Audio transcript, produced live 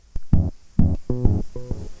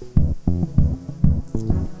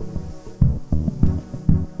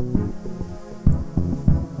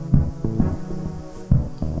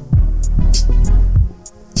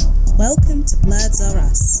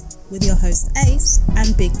hosts Ace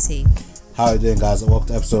and Big T. How are you doing, guys? Welcome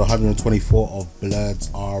to episode 124 of Bloods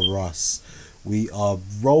Are Us. We are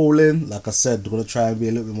rolling. Like I said, we're going to try and be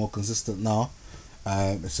a little bit more consistent now.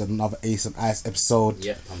 It's another Ace and Ice episode.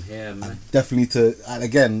 Yep, I'm here, man. Definitely and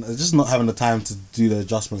again, just not having the time to do the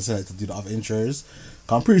adjustments in it, to do the other intros.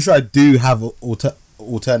 I'm pretty sure I do have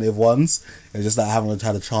alternative ones. It's just that I haven't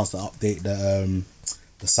had a chance to update the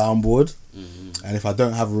soundboard. Mm-hmm. And if I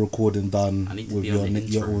don't have a recording done with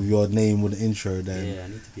your name with the intro,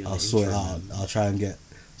 then I'll sort it out. I'll try and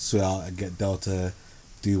sort out and get Del to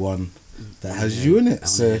do one that has you in it. I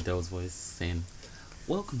want to hear Del's voice saying,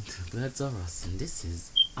 "Welcome to Bloods Are Us, and this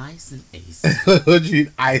is Ice and Ace." What do you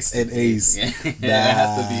mean, Ice and Ace? Yeah, it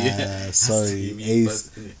has to be. Sorry,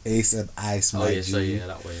 Ace and Ice. Oh yeah, so yeah,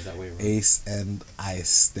 that way. Right. Ace and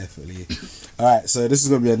Ice, definitely. All right, so this is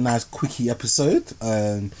gonna be a nice quickie episode.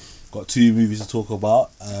 Got 2 movies to talk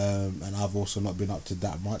about, and I've also not been up to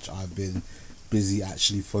that much. I've been busy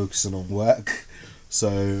actually focusing on work. So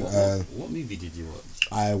what movie did you watch?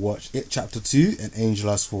 I watched It Chapter 2 and Angel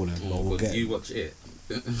Has Fallen. You watch It?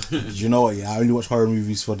 You know what? Yeah, I only watch horror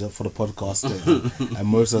movies for the podcast, and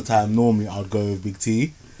most of the time, normally I'd go with Big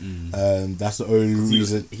T. That's the only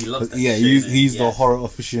reason. He loves that shit, he's the horror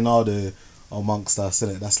aficionado amongst us,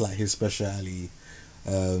 isn't it? That's like his speciality.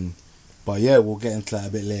 But yeah, we'll get into that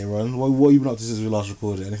a bit later on. What have you been up to since we last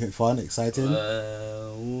recorded? Anything fun, exciting?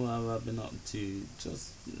 What have I been up to?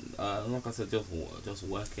 Just like I said, just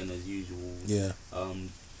working as usual. Yeah.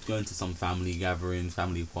 Going to some family gatherings,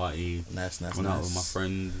 family party. Nice. Went out with my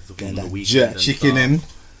friends. Getting that jerk chicken in.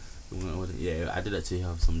 Yeah, I did actually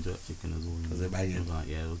have some jerk chicken as well. Was it banging?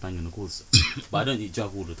 It was banging, of course. But I don't eat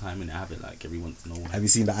jerk all the time, and I have it like every once in a while. Have you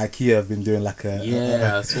seen that IKEA have been doing like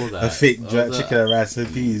I saw that. A fake jerk chicken and rice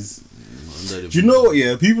and peas? Do you know what?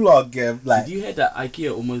 Yeah, people are getting like. Did you hear that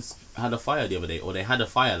IKEA almost had a fire the other day, or they had a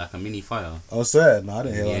fire, like a mini fire? Oh, sir, no, I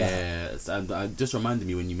didn't hear that. Yeah, it just reminded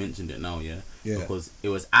me when you mentioned it now. Yeah, because it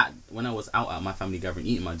was when I was out at my family gathering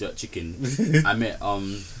eating my jerk chicken. I met I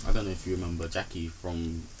don't know if you remember Jackie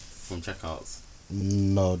from Checkouts.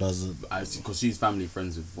 No, doesn't. Because she's family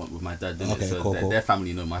friends with my dad. Okay, so cool. Their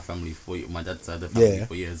family know my family my dad's side of the family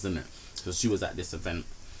for years, isn't it? So she was at this event,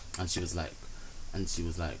 and she was like,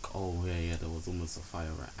 oh yeah, there was almost a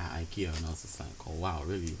fire at IKEA, and I was just like, oh wow,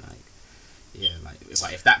 really? Like, yeah, like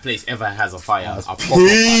if that place ever has a fire, a proper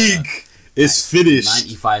fire, it's finished.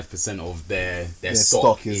 95% of their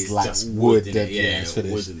stock is like just wood. It's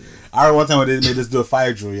finished. Wood. I remember one time when they made us do a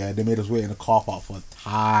fire drill. Yeah, they made us wait in the car park for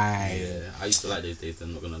time. Yeah, I used to like those days.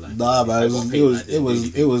 I'm not gonna lie. Nah, but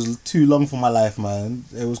it was too long for my life, man.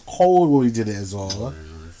 It was cold when we did it as well.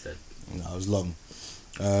 It was long.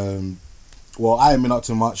 Well, I ain't been up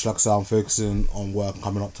to much. Like I said, I'm focusing on work.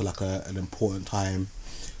 Coming up to like an important time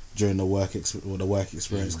during the work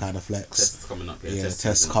experience kind of flex. Tests coming up. Yeah,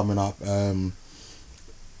 tests coming up.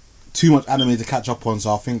 Too much anime to catch up on,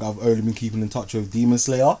 so I think I've only been keeping in touch with Demon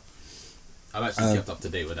Slayer. I've actually kept up to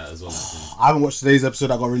date with that as well. I haven't watched today's episode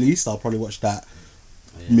that got released. I'll probably watch that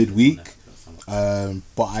midweek.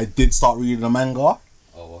 But I did start reading the manga.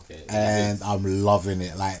 Oh, okay. And I'm loving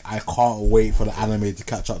it. Like, I can't wait for the anime to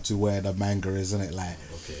catch up to where the manga is, isn't it? Like,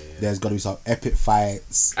 there's got to be some epic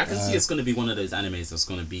fights. I can see it's going to be one of those animes that's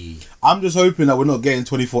going to be... I'm just hoping that we're not getting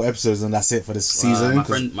 24 episodes and that's it for this season.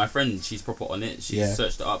 My friend, she's proper on it. She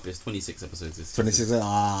searched it up. It's 26 episodes. 26.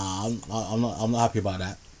 I'm not happy about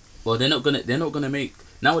that. Well, they're not gonna make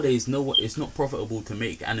nowadays. No, it's not profitable to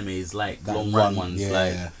make animes like that long run ones.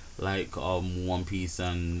 Like One Piece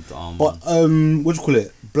and But what do you call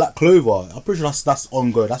it? Black Clover. I'm pretty sure that's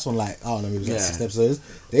ongoing. That's on like, I don't know, maybe like 6 episodes.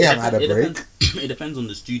 They haven't had a break. It depends on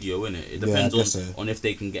the studio, innit? It depends on if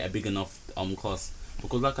they can get a big enough cost.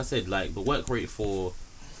 Because like I said, like the work rate for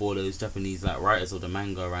those Japanese like writers of the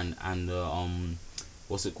manga and the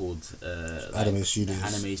what's it called? Anime studios.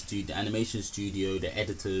 The animation studio, the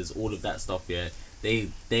editors, all of that stuff. Yeah,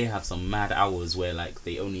 they have some mad hours where like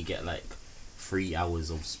they only get like 3 hours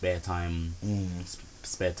of spare time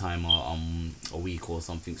or a week or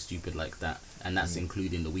something stupid like that, and that's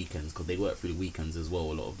including the weekends, because they work through the weekends as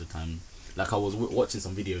well a lot of the time. Like I was watching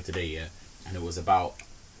some video today, and it was about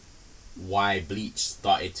why Bleach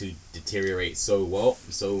started to deteriorate so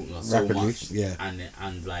rapidly, much,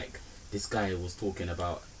 and like this guy was talking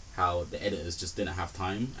about how the editors just didn't have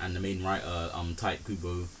time, and the main writer Taik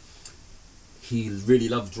Kubo, he really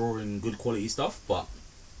loved drawing good quality stuff, but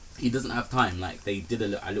he doesn't have time. Like they did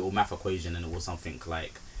a little math equation, and it was something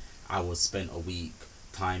like hours spent a week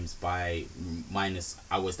times by minus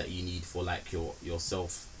hours that you need for like your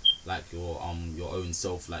self your own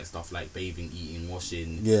self, like stuff like bathing, eating,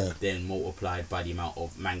 washing, Yeah. then multiplied by the amount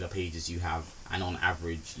of manga pages you have, and on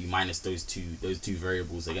average you minus those two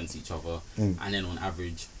variables against each other, and then on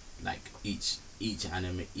average, like each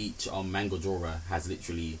manga drawer has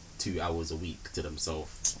literally 2 hours a week to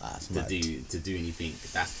themselves to do anything.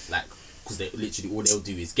 That's like, because they literally, all they'll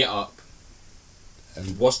do is get up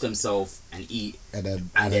and wash themselves and eat, and then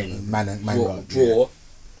draw,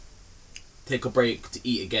 take a break to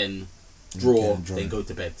eat again, draw, then go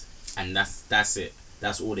to bed, and that's it.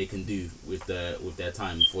 That's all they can do with their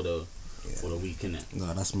time for the week, innit?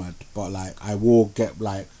 No, that's mad. But like, I will get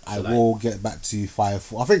back to Fire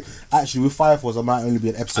Force. I think actually with Fire Force, I might only be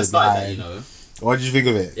an episode behind. What did you think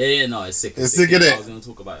of it? Yeah, no, it's sick. It's sick, innit? I was gonna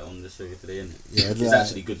talk about it on the show today, innit? Yeah, it's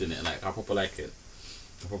actually good, innit? Like, I proper like it.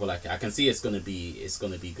 I can see it's gonna be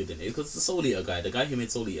good in it, because the Soul Eater guy, the guy who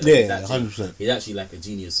made Soul Eater, yeah, 100%. He's actually like a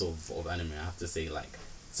genius of anime. I have to say, like,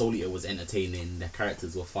 Soul Eater was entertaining. The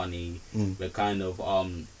characters were funny. The kind of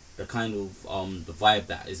the vibe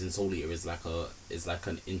that is in Soul Eater is like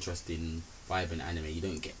an interesting vibe in anime. You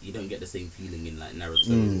don't get the same feeling in like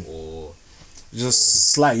Naruto or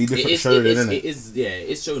just slightly different shonen, isn't it? It is, yeah,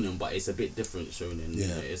 it's shonen, but it's a bit different shonen. Yeah, you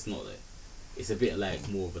know? It's not like, it's a bit like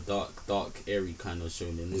more of a dark, airy kind of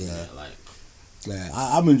shonen, isn't it? Like, yeah,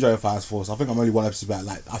 I'm enjoying Fire Force. I think I'm only one episode back.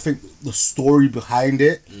 Like, I think the story behind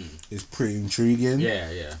it is pretty intriguing.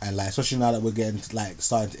 Yeah. And like, especially now that we're getting to, like,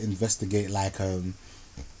 starting to investigate like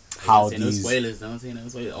how these no spoilers. Don't say no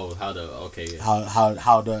spoilers. Oh, how the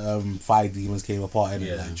how the fire demons came apart, and like,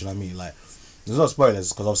 do you know what I mean? Like, there's no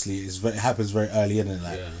spoilers because obviously it happens very early, in it.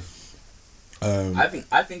 Like,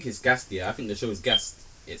 I think it's gassed. Yeah, I think the show is gassed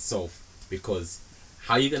itself, because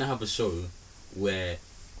how are you gonna have a show where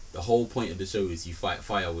the whole point of the show is you fight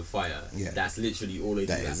fire with fire? Yeah, that's literally all they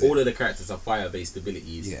do. Like, all of the characters have fire-based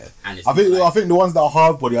abilities. Yeah, and it's I think the ones that are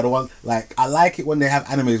hard body are the ones, like, I like it when they have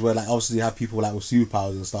animes where like obviously you have people like with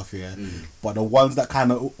superpowers and stuff. Yeah, but the ones that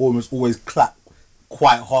kind of almost always clap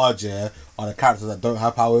quite hard, yeah, are the characters that don't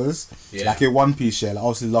have powers. Yeah. Like in One Piece, yeah, like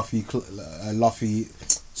obviously Luffy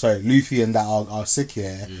and that are sick,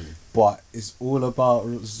 yeah. But it's all about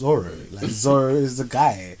Zoro. Like, Zoro is the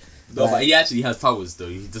guy. No, like, but he actually has powers though.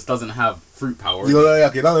 He just doesn't have fruit power. You know,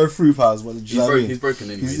 okay, not fruit powers, but he's broken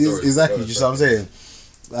anyway. Exactly, just what I'm saying.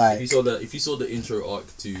 Like, if you saw the intro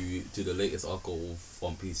arc to the latest arc of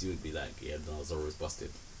One Piece, you would be like, yeah, no, Zoro's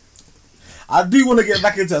busted. I do want to get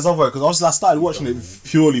back into it somewhere, because obviously I started watching it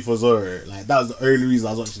purely for Zoro. Like, that was the only reason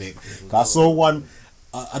I was watching it. I saw one.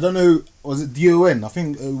 I don't know, was it DON? I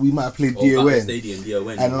think we might have played DON. Stadium, DON.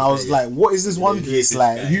 And then I was like, what is this One Piece?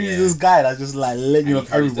 Like, who's this guy that's just like letting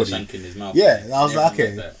off everybody? In his mouth, yeah, I was like,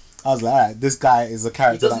 okay. I was like, alright, this guy is a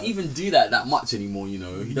character. He doesn't even do that much anymore, you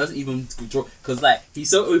know. He doesn't even draw, because like, he's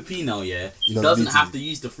so OP now, yeah. He doesn't have to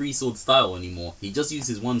use the free sword style anymore. He just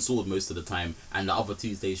uses one sword most of the time, and the other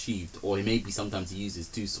two stay sheathed, or maybe sometimes he uses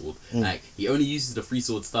two sword. Like, he only uses the free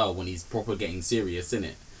sword style when he's proper getting serious,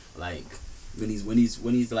 innit? Like, when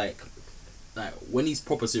he's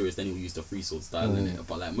proper serious, then he'll use the free sword style in it.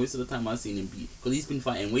 But like, most of the time I've seen him be, because he's been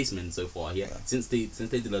fighting Wastemen so far. Yeah, since they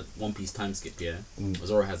did a One Piece time skip. Yeah,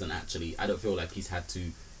 Zoro hasn't actually. I don't feel like he's had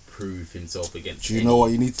to prove himself against. Do you know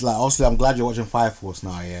what you need to like? Obviously, I'm glad you're watching Fire Force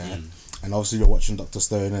now. Yeah, and obviously you're watching Dr.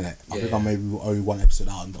 Stone, innit? I think I'm maybe only one episode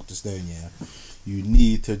out on Dr. Stone. Yeah. You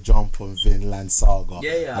need to jump on Vinland Saga.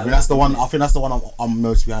 Yeah. I think that's the one. I think that's the one I'm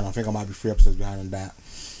most behind. I think I might be 3 episodes behind on that.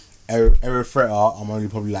 Erefreta, I'm only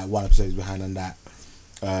probably like 1 episode behind on that.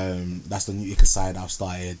 That's the new Ikaside I've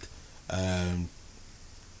started.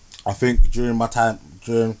 I think during my time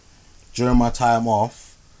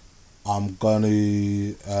off, I'm gonna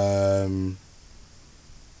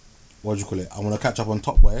what do you call it? I'm gonna catch up on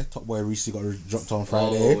Top Boy. Top Boy recently got dropped on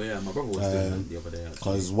Friday. Oh yeah, my brother was doing that the other day.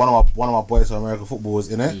 Because one of my boys from American football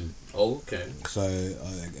was in it. Oh, okay. So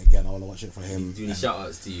again, I want to watch it for him. Do any shout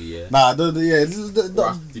outs to you? Yeah. Nah, Did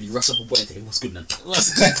you rush up a boy and say, "What's good, man"?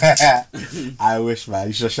 I wish, man.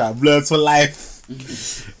 You should have shouted "Blurs for life."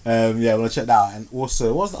 Yeah, I want to check that out. And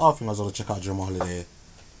also, what's the other thing I was going to check out during my holiday?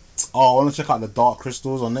 Oh, I want to check out the Dark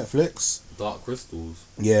Crystals on Netflix. Dark Crystals.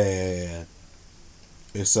 Yeah.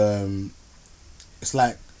 It's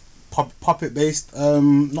like puppet based,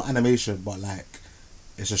 not animation, but like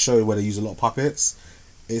it's a show where they use a lot of puppets.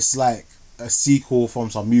 It's like a sequel from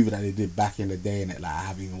some movie that they did back in the day, and it like I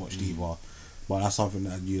haven't even watched either. But that's something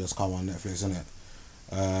that you just come on Netflix, isn't it?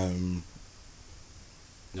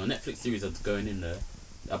 Netflix series are going in there.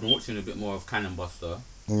 I've been watching a bit more of Cannon Buster.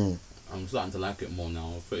 I'm starting to like it more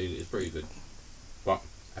now. It's pretty good, but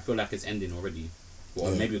I feel like it's ending already.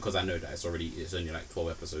 Well, maybe because I know that it's only like 12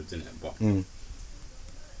 episodes in it, but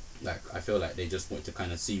like I feel like they just want to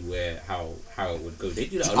kind of see how it would go. They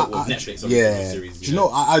do that a lot with Netflix original series. Do you know?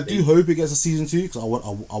 I do hope it gets a season 2 because I want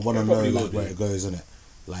to know like where it goes, innit?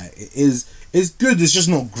 Like it's good. It's just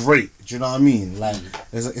not great. Do you know what I mean? Like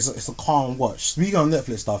it's a calm watch. Speaking of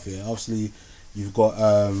Netflix stuff, yeah, obviously you've got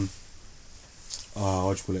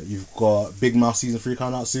what do you call it? You've got Big Mouth season 3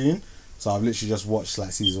 coming out soon. So I've literally just watched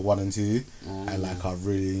like season 1 and 2, and like I've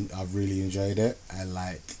really enjoyed it, and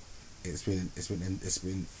like it's been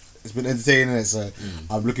entertaining. So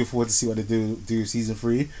I'm looking forward to see what they do season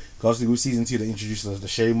 3. Because obviously with season 2 they introduced the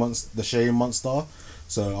Shea Monster.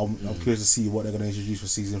 So I'm curious to see what they're gonna introduce for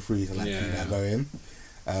season 3 to like keep that going.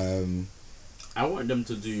 I want them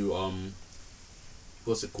to do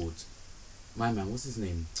what's it called? My man, what's his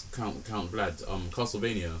name? Count Vlad.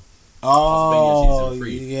 Castlevania. Oh, season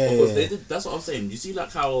 3. Yeah. Because they did. That's what I'm saying. You see,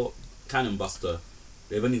 like how Cannon Buster,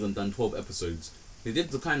 they've only done 12 episodes. They did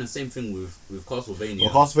the kind of same thing with Castlevania. Well,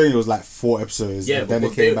 Castlevania was like 4 episodes. Yeah, and then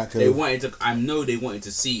but it came back. They wanted to. I know they wanted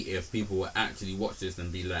to see if people would actually watch this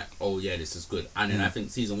and be like, "Oh yeah, this is good." And then I think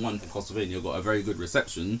season 1 for Castlevania got a very good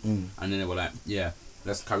reception. And then they were like, "Yeah,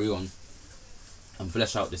 let's carry on and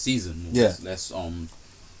flesh out the season. Yeah, let's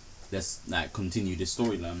like continue this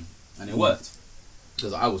storyline," and it worked.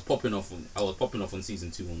 Because I was popping off on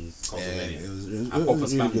season 2 on Castlevania. I proper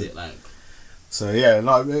spammed it like. So yeah,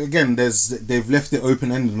 no. Again, they've left it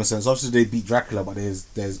open ended in a sense. Obviously, they beat Dracula, but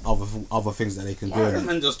there's other things that they can do.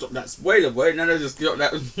 And just stop that spoiler, boy. Now they just got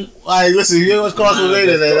that. Like, listen, you ain't watch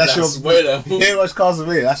Castlevania, then that's your spoiler. You ain't watch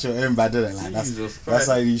Castlevania, that's your own bad, innit? Like that's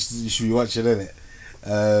how you should be watching, innit?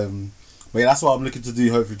 But yeah, that's what I'm looking to do.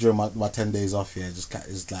 Hopefully during my 10 days off, yeah, just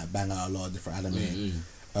like bang out a lot of different anime.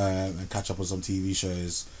 And catch up on some TV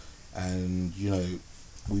shows, and you know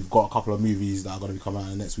we've got a couple of movies that are going to be coming out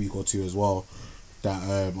in the next week or 2 as well that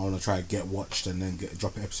I want to try to get watched and then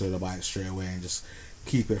drop an episode about it straight away and just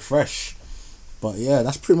keep it fresh. But yeah,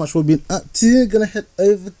 that's pretty much what we've been up to. Gonna head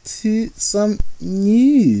over to some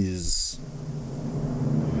news.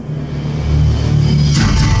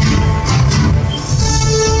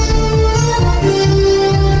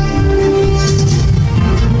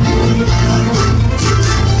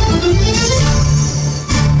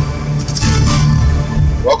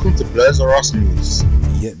 Welcome to Blurs or Us News.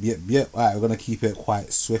 Yep. Alright, we're gonna keep it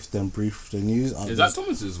quite swift and brief. The news. Is that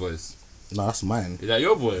Thomas's voice? No, that's mine. Is that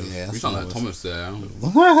your voice? Yeah, that's you sound my like voice. Thomas there.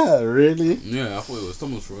 Really? Yeah, I thought it was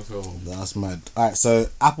Thomas for a film. That's mad. Alright, so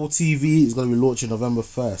Apple TV is gonna be launching November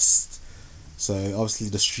 1st. So obviously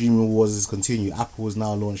the streaming wars is continue. Apple has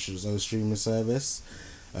now launched its own streaming service.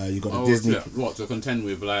 You got the Disney. What to contend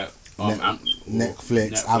with like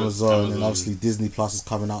Netflix, Amazon, and obviously Disney Plus is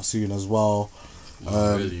coming out soon as well.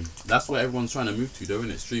 Really? That's what everyone's trying to move to, though,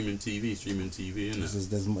 isn't it? Streaming TV, isn't it?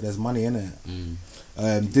 There's money in it.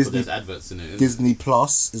 Disney, there's adverts in it. Disney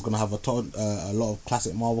Plus is gonna have a lot of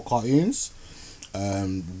classic Marvel cartoons.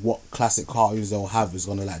 What classic cartoons they'll have is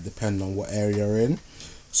gonna like depend on what area you're in.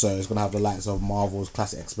 So it's gonna have the likes of Marvel's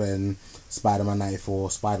classic X-Men, Spider-Man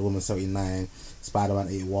 94, Spider-Woman 79, Spider-Man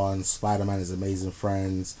 81, Spider-Man His Amazing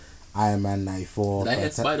Friends, Iron Man 94. Did I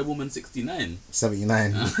hear Spider-Woman 69?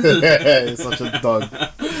 79. It's such a dog.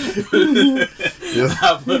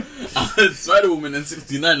 Spider-Woman in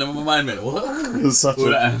 69, never mind, man. What? Such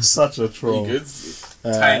a troll. Good.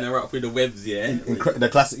 Tying her up with the webs, yeah. The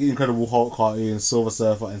classic Incredible Hulk cartoon, Silver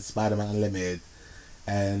Surfer, and Spider-Man Unlimited.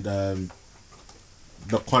 And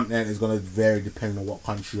the content is going to vary depending on what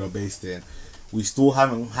country you're based in. We still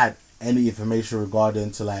haven't had any information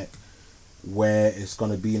regarding to like where it's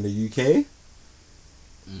going to be in the UK.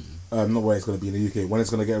 Not where it's going to be in the UK. When it's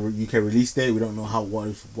going to get a UK release date, we don't know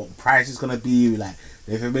what price it's going to be. Like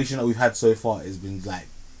the information that we've had so far has been like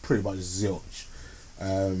pretty much zilch.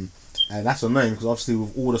 And that's annoying because obviously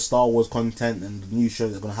with all the Star Wars content and the new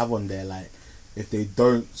shows they're going to have on there, like if they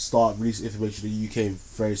don't start releasing information to the UK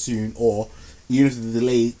very soon, or even if they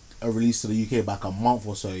delay a release to the UK back a month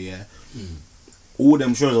or so, all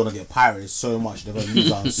them shows are going to get pirated so much, they're going to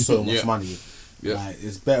lose out on so much money. Like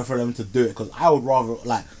it's better for them to do it, because I would rather,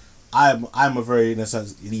 like, I'm a very, in a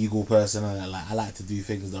sense, legal person, and like I like to do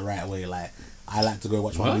things the right way. Like I like to go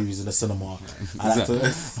watch my movies in the cinema.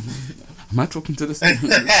 Am I talking to this? I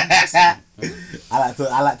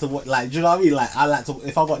like to watch, like, do you know what I mean? Like I like to,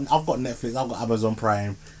 if I've got Netflix, I've got Amazon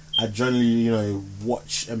Prime, I generally,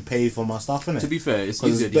 watch and pay for my stuff, innit? To be fair, it's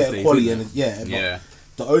easier it's better these days, quality, isn't it? and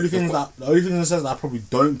the only thing in the sense that I probably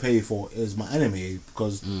don't pay for is my anime,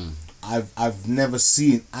 because I've never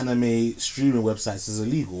seen anime streaming websites as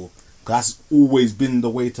illegal. That's always been the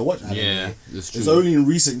way to watch anime. Yeah, that's true. It's only in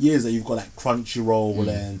recent years that you've got like Crunchyroll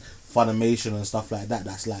and Funimation and stuff like that.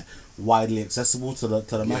 That's like widely accessible to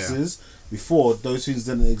the masses. Before those things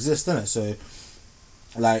didn't exist, innit? So,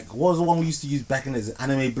 like, what was the one we used to use back in the day?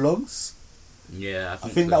 Anime blogs. Yeah, I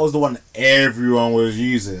think that was the one everyone was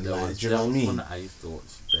using. There Like, was, do you know what I mean? One that I used to watch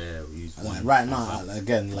there. We used Like right now,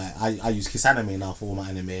 again, like I use Kiss Anime now for all my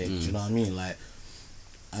anime. Do you know what I mean? Like,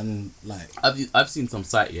 and like I've seen some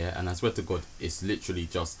site, yeah, and I swear to God, it's literally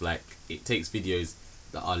just like it takes videos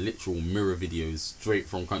that are literal mirror videos straight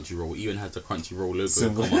from Crunchyroll. It even has the Crunchyroll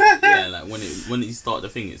logo come up. Yeah, like when you start the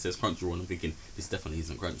thing, it says Crunchyroll, and I'm thinking this definitely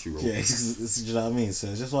isn't Crunchyroll. yeah, do you know what I mean? So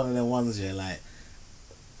it's just one of them ones, yeah. Like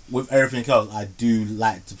with everything else, I do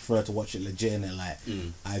like to prefer to watch it legit, and like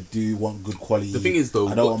I do want good quality. The thing is though,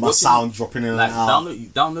 I don't want my sound dropping in like and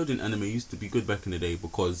out. downloading anime used to be good back in the day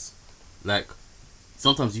because like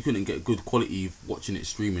sometimes you couldn't get good quality watching it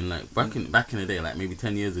streaming. Like back in the day, like maybe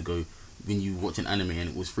 10 years ago, when you watch an anime and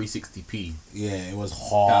it was 360p. Yeah, it was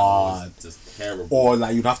hard. That was just terrible. Or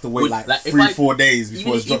like you'd have to wait like 3-4 days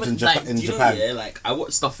before it's dropped in Japan. Yeah, like I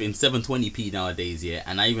watch stuff in 720p nowadays, yeah,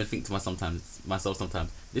 and I even think to myself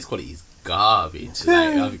sometimes this quality is garbage.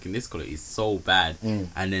 Like I'm thinking this quality is so bad,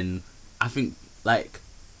 and then I think like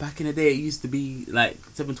back in the day it used to be like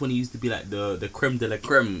 720 used to be like the creme de la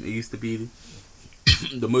creme. It used to be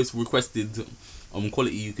the most requested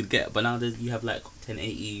quality you could get, but now you have like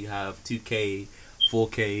 1080, you have 2K,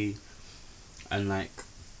 4K, and like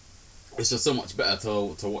it's just so much better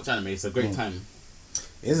to watch anime. It's a great time.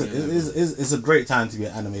 It's a great time to be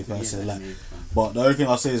an anime person. Like, but the only thing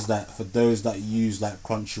I'll say is that for those that use like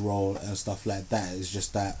Crunchyroll and stuff like that, it's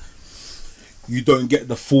just that you don't get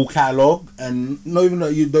the full catalog, and not even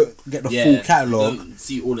that you don't get the full catalog. You don't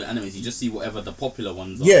see all the animes. You just see whatever the popular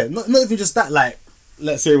ones are. Yeah, not even just that. Like,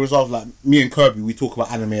 let's say it was like me and Kirby, we talk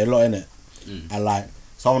about anime a lot, innit? And like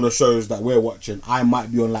some of the shows that we're watching, I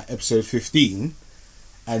might be on like episode 15,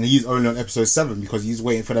 and he's only on episode 7 because he's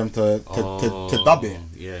waiting for them to dub it.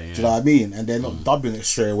 Yeah. Do you know what I mean? And they're not dubbing it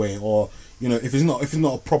straight away, or you know, if it's not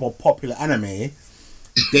a proper popular anime,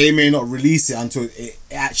 they may not release it until it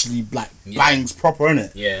actually like bangs proper,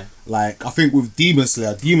 innit? Yeah. Like I think with Demon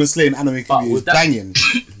Slayer in anime community is banging,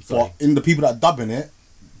 but in the people that are dubbing it,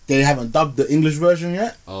 they haven't dubbed the English version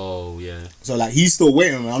yet. Oh yeah. So like he's still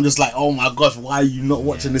waiting, and I'm just like, oh my gosh, why are you not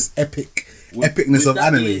watching this epicness of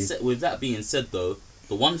anime? With that being said, though,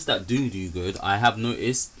 the ones that do good, I have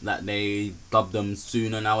noticed that they dub them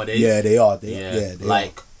sooner nowadays. Yeah, they are.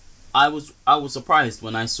 I was surprised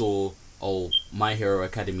when I saw My Hero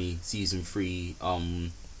Academy season 3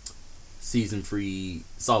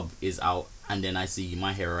 sub is out, and then I see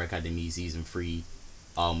My Hero Academy season 3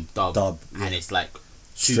 dub. And it's like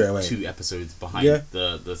two episodes behind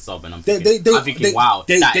the sub, and I'm thinking, wow,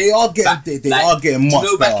 they are getting much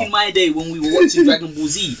better. Back in my day when we were watching Dragon Ball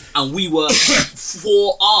Z and we were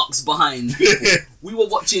 4 arcs behind people, we were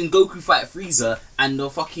watching Goku fight Frieza and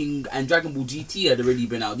Dragon Ball GT had already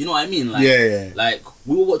been out. You know what I mean? Like, like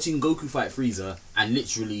we were watching Goku fight Frieza, and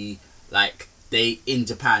literally like in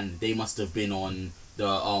Japan they must have been on the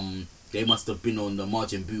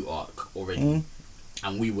Majin Buu arc already.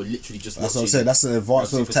 And we were literally just watching. That's what I'm saying. That's the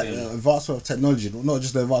advancement of technology. Not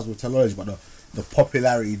just the advancement of technology, but the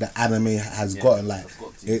popularity that anime has gotten. Like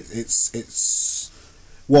it's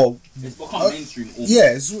become mainstream.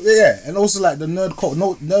 And also like the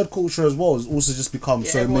nerd culture as well has also just become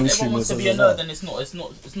so mainstream. Everyone wants to be a nerd, and it's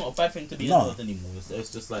not a bad thing to be a nerd anymore.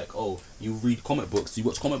 It's just like, you read comic books, you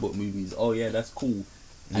watch comic book movies. Oh yeah, that's cool.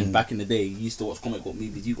 And back in the day, you used to watch comic book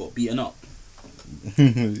movies, you got beaten up.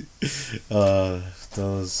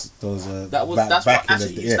 Those that's back what in the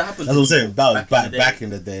actually day. used to happen. That's what I'm saying. That was back in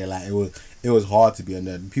the day. Like it was hard to be a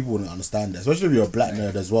nerd. People wouldn't understand that, especially if you're a black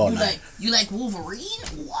nerd as well. You like Wolverine?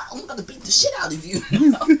 Wow, I'm gonna beat the shit out of you.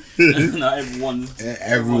 No, everyone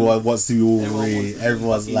wants to be Wolverine.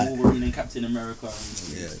 Everyone's like Wolverine and Captain America.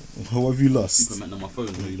 What have you lost? Superman on my phone.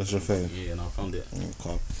 You lost your phone. Yeah, no, I found it.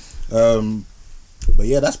 Okay. But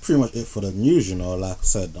yeah, that's pretty much it for the news, you know. Like I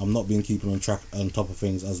said, I'm not been keeping on top of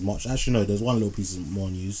things as much. Actually, no, there's one little piece of more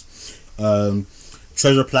news.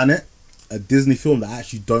 Treasure Planet, a Disney film that I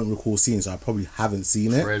actually don't recall seeing, so I probably haven't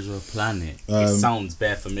seen it. Treasure Planet. It sounds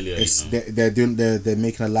bare familiar. They're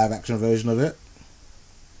making a live action version of it.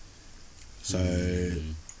 So,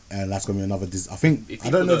 and that's gonna be another Disney.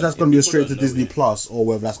 I don't know if that's gonna be a straight to Disney Plus or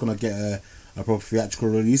whether that's gonna get a proper theatrical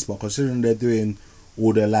release. But considering they're doing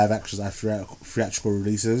all their live actions as theatrical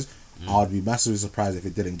releases, I'd be massively surprised if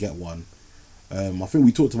it didn't get one. I think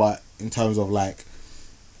we talked about in terms of like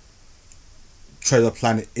Treasure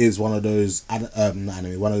Planet is one of those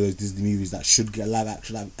one of those Disney movies that should get a live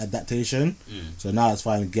action adaptation. So now it's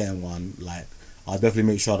finally getting one. Like I'll definitely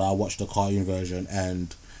make sure that I watch the cartoon version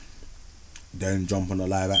and then jump on the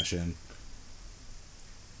live action.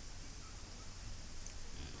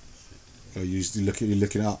 Or you looking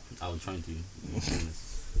it up. I was trying to. Yeah,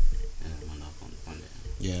 man, I can't find it.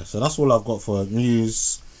 Yeah, so that's all I've got for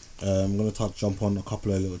news. I'm gonna jump on a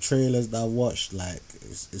couple of little trailers that I watched. Like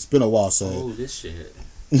it's been a while, so. Oh, this shit.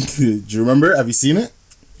 Do you remember it? Have you seen it?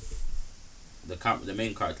 The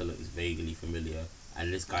main character looks vaguely familiar,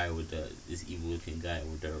 and this guy with this evil looking guy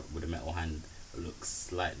with the metal hand looks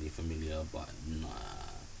slightly familiar, but nah.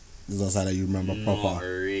 It's not something that you remember proper. Not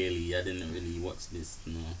really. I didn't really watch this.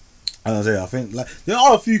 No. I think like there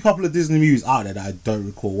are a couple of Disney movies out there that I don't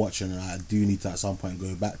recall watching, and I do need to at some point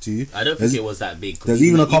go back to. I don't think it was that big. There's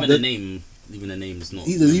even a couple. Even the name is not.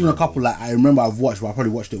 There's even a couple like I remember I've watched, but I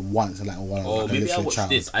probably watched it once and like when I was like maybe I a watched child.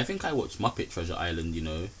 this. I think I watched Muppet Treasure Island. You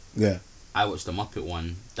know. Yeah. I watched the Muppet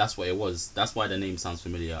one. That's what it was. That's why the name sounds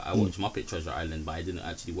familiar. I watched Muppet Treasure Island, but I didn't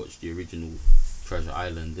actually watch the original Treasure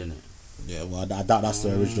Island, didn't it? Yeah, well, I doubt that's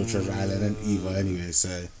the original Treasure Island either. Anyway,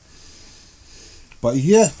 so. But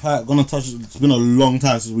yeah, gonna touch. It's been a long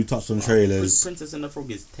time since we touched on trailers. Princess and the Frog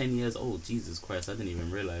is 10 years old. Jesus Christ, I didn't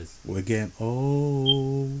even realize. We're getting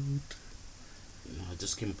old. I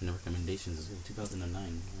just came up in the recommendations as well.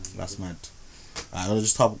 2009. That's mad. I'm gonna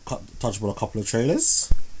just touch on a couple of trailers.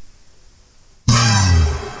 I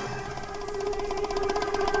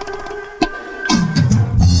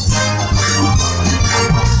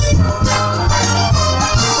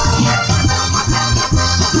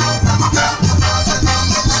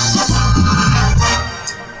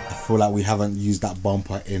feel like we haven't used that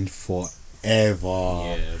bumper in forever.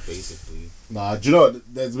 Yeah, basically. Nah, do you know what?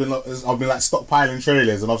 I've been like stockpiling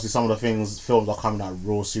trailers, and obviously some of the films are coming out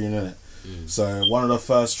real soon, innit? So one of the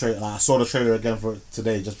first trailers, I saw the trailer again for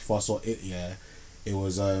today just before I saw it. Yeah, it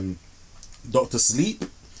was Doctor Sleep,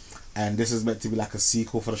 and this is meant to be like a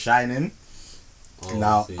sequel for The Shining. Oh,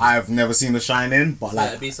 now I've never seen The Shining, but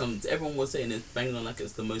like everyone was saying it's banging on like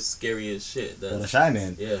it's the most scariest shit. The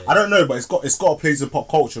Shining. Yeah. I don't know, but it's got a place in pop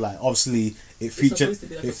culture. Like obviously it featured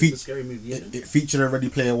scary movie, it featured a Ready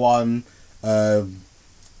Player One.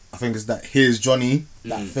 I think it's that Here's Johnny,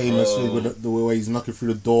 that famous thing with the way he's knocking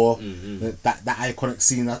through the door. That iconic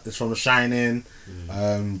scene that is from The Shining.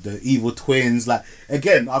 The evil twins. Like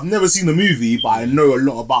again, I've never seen the movie, but I know a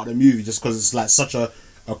lot about the movie just because it's like such a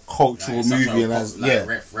cultural movie and as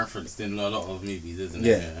referenced in a lot of movies, isn't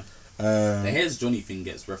it? Yeah. The Here's Johnny thing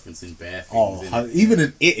gets referenced in bare things. Even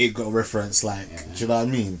in it got referenced. Like, do you know what I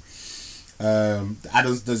mean?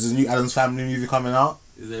 There's a new Addams Family movie coming out.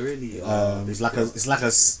 Is there really? It's like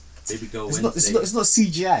a Baby Girl Wednesday. It's not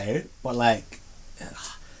CGI, but like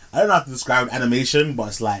I don't know how to describe animation, but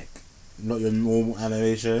it's like not your normal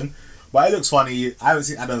animation. But it looks funny. I haven't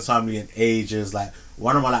seen Addams Family in ages. Like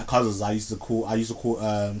one of my like cousins, I used to call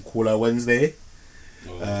her Wednesday,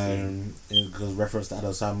 because reference to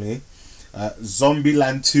Addams Family.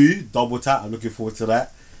 Zombieland 2 Double Tap. I'm looking forward to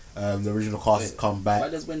that. The original cast has come back. Why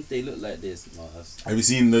does Wednesday look like this? Have you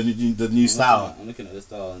seen the new style? I'm looking at the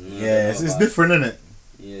style. Yeah, it's different, isn't it?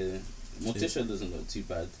 Yeah, Morticia doesn't look too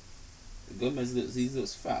bad. Gomez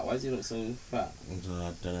looks fat. Why does he look so fat? I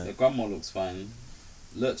don't know. The grandma looks fine.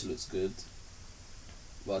 Lurch looks good.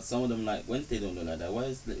 But some of them like Wednesday don't look like that. Why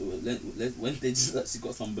is Wednesday just actually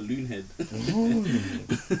got some balloon head?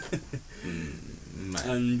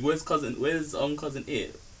 And where's cousin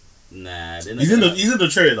It? Nah, he's in the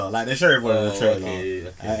trailer. Like they show everyone in the trailer,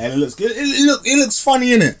 okay. And it looks good. It looks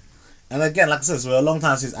funny, innit? And again, like I said, it's been a long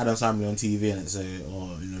time since Addams Family on TV, and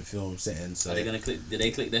film setting. So are they gonna click? Did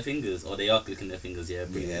they click their fingers? Or they are clicking their fingers? Yeah,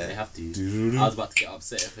 they have to. I was about to get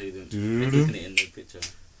upset if they didn't. They're clicking it in the picture.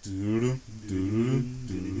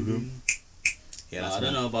 Yeah, I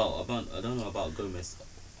don't know about Gomez.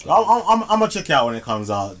 I'm gonna check it out when it comes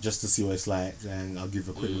out just to see what it's like, and I'll give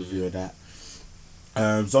a quick review of that.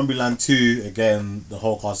 Zombieland 2, again, the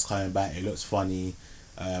whole cast is coming back. It looks funny.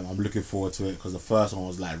 I'm looking forward to it because the first one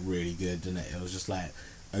was like really good, didn't it? It was just like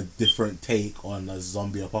a different take on a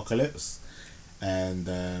zombie apocalypse, and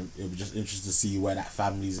it was just interesting to see where that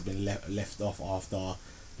family's been left off after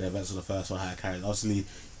the events of the first one had carried. Obviously,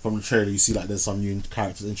 from the trailer, you see like there's some new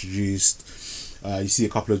characters introduced. You see a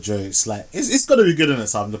couple of jokes. Like it's gonna be good in it,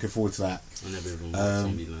 so I'm looking forward to that. I never even watched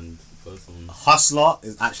Zombieland. Hustler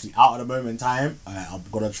is actually out at the moment in time. I'm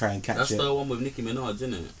gonna try and catch it. That's the one with Nicki Minaj,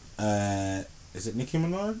 isn't it? Is it Nicki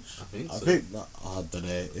Minaj? I think so. I don't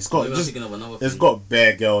know. It's got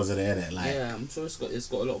bare girls in it. Like yeah, I'm sure it's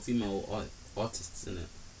got a lot of female artists in it.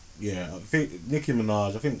 Yeah, I think Nicki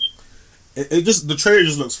Minaj. I think it just the trailer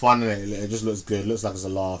just looks fun in it. It just looks good. It looks like it's a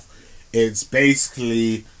laugh. It's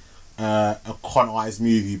basically a con artist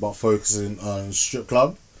movie, but focusing on strip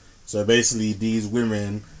club. So basically, these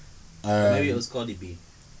women Maybe it was Cardi B.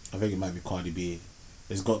 I think it might be Cardi B.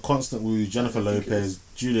 It's got Constant Wu, Jennifer Lopez,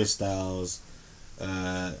 Julia Stiles,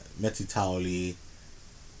 Meti Towley.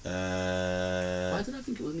 Why did I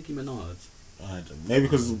think it was Nicki Minaj? Maybe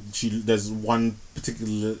because there's one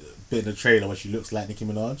particular bit in the trailer where she looks like Nicki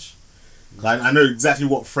Minaj. I know exactly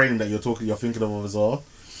what frame that you're thinking of as well.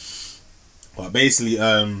 But basically,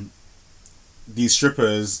 these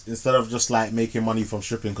strippers, instead of just like making money from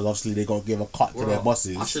stripping, because obviously they got to give a cut to their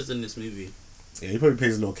bosses. Usher's in this movie. Yeah, he probably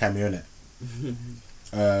plays a little cameo in it.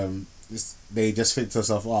 They just think to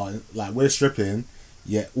themselves, oh, like we're stripping,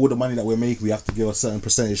 yeah, all the money that we're making, we have to give a certain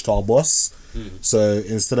percentage to our boss. So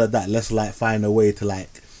instead of that, let's like find a way to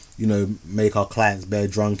like, you know, make our clients bare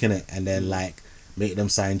drunk in it, and then like make them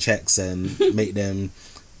sign checks and make them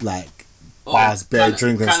like buy us bare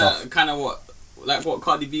drink and stuff. Kind of what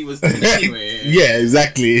Cardi B was doing anyway. Yeah,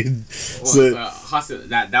 exactly. So hustle.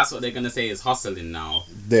 That's what they're gonna say is hustling now.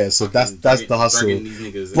 Yeah, so that's the hustle.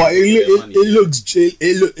 These but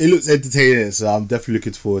it looks entertaining, so I'm definitely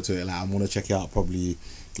looking forward to it. Like I'm gonna check it out probably,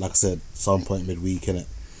 like I said, some point midweek innit.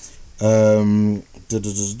 I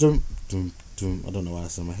don't know why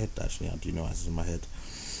it's in my head. Actually, I do know why it's in my head.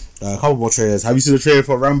 A couple more trailers. Have you seen the trailer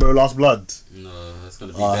for Rambo: Last Blood? No, it's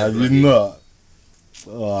gonna be. Have you not?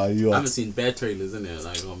 I haven't seen bare trailers in it.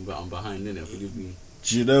 Like I'm behind in it. Believe me.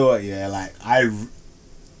 Do you know what? Yeah, like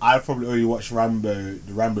I probably only watched the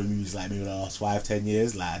Rambo movies like maybe the last 5-10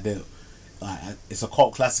 years. Like I didn't. Like it's a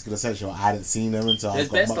cult classic in the sense I hadn't seen them until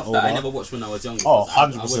There's I got stuff older. that I never watched when I was younger. Oh,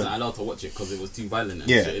 100%. I wasn't allowed to watch it because it was too violent and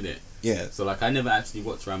shit, innit? Yeah. So like I never actually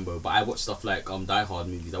watched Rambo, but I watched stuff like Die Hard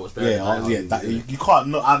movies. I watched Die Hard movies, you can't.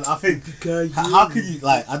 No, I think how could you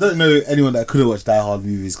like? I don't know anyone that could have watched Die Hard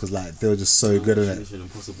movies because like they were just so good in it. Mission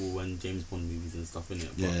Impossible and James Bond movies and stuff in it.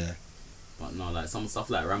 Yeah. But no, like some stuff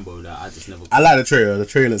like Rambo that I just never. I like the trailer. The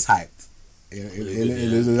trailer's hyped. It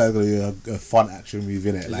looks like a fun action movie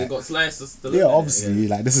in it. Has like, it got slices still? Yeah, obviously.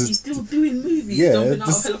 Like this is. He's still doing movies. Yeah, Jumping out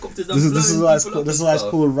of helicopters. This is why it's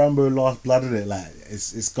called Rambo: Last Blood in it. Like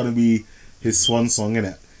it's gonna be his swan song in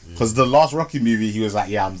it. Because the last Rocky movie, he was like,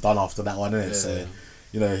 yeah, I'm done after that one in it. Yeah. So,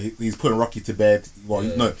 you know, he's putting Rocky to bed. Well,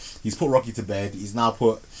 no, he's put Rocky to bed. He's now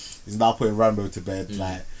putting Rambo to bed.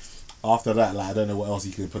 Like after that, like I don't know what else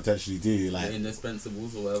he could potentially do. Like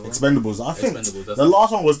Indispensables or whatever. Expendables. I think the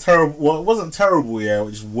last one was terrible. Well, it wasn't terrible, yeah,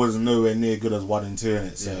 which was nowhere near good as 1 and 2 in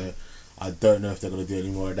it. So I don't know if they're gonna do any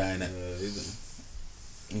more of that in it.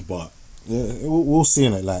 But yeah, we'll see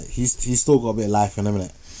in it. Like he's still got a bit of life in him,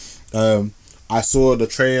 innit? I saw the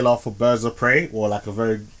trailer for Birds of Prey, or like a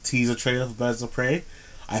very teaser trailer for Birds of Prey.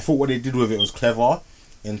 I thought what they did with it was clever,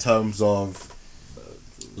 in terms of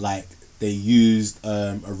like they used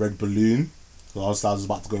a red balloon. So I was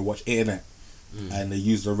about to go watch it, innit? And they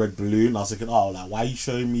used a red balloon. I was thinking, oh, like why are you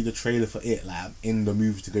showing me the trailer for it? Like I'm in the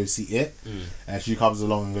movie to go see it. And she comes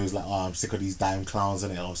along and goes like, oh, I'm sick of these damn clowns,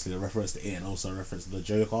 innit? Obviously a reference to it and also a reference to the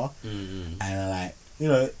Joker. And like, you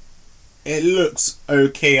know, it looks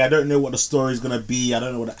okay. I don't know what the story's gonna be. I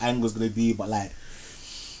don't know what the angle's gonna be, but like,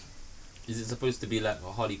 is it supposed to be like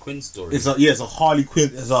a Harley Quinn story? It's a Harley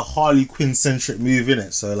Quinn. It's a Harley Quinn centric move in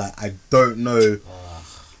it. So like, I don't know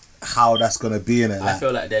how that's gonna be in it. Like, I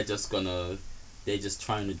feel like they're just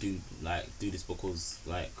trying to do this because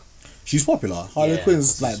like she's popular. Harley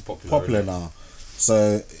Quinn's like popular now.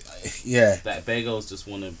 So yeah, like Bear Girls just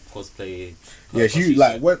want to cosplay. Yeah, she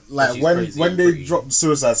like when they dropped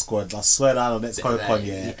Suicide Squad, I swear down on next Comic Con,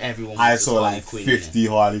 I saw like 50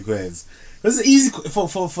 Harley Quinns. It's easy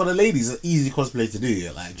for the ladies. An easy cosplay to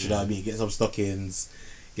do. Like, do you know what I mean? Get some stockings,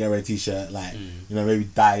 get a red t-shirt, like you know, maybe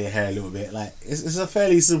dye your hair a little bit. Like it's a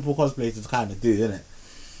fairly simple cosplay to kind of do, isn't it?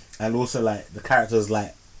 And also like the characters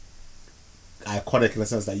like iconic in the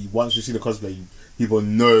sense that once you see the cosplay, people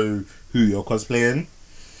know who you're cosplaying.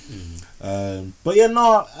 But yeah,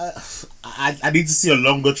 no, I need to see a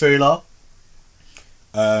longer trailer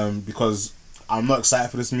because I'm not excited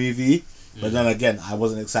for this movie. But then again, I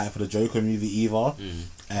wasn't excited for the Joker movie either.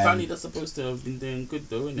 Apparently, that's supposed to have been doing good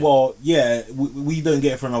though, isn't it? Well, yeah, we don't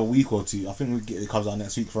get it for another week or two. I think it comes out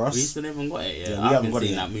next week for us. We still haven't got it yet. Yeah, I've been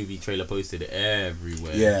seeing that movie trailer posted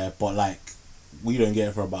everywhere. Yeah, but like we don't get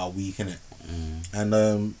it for about a week, innit? And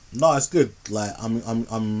no, it's good. Like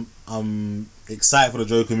I'm excited for the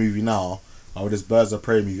Joker movie now. With this Birds of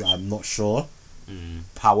Prey movie, I'm not sure.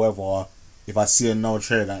 However, if I see another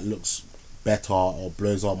trailer that looks better or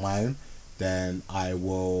blows our mind, then I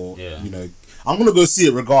will, you know, I'm gonna go see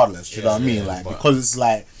it regardless. Do you know what I mean? Like because it's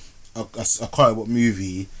like a comic book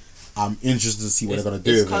movie, I'm interested to see what they're gonna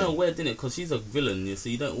do. It's with kind it. of weird, isn't it? Because she's a villain, yeah, so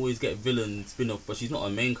you don't always get villain spin-off, but she's not a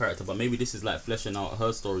main character. But maybe this is like fleshing out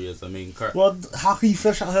her story as a main character. Well, how can you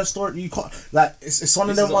flesh out her story? You can't. Like, it's one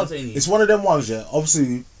of This them is what I'm ones. saying. It's one of them ones. Yeah.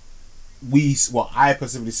 Obviously, I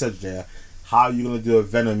specifically said, yeah, how are you gonna do a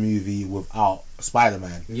Venom movie without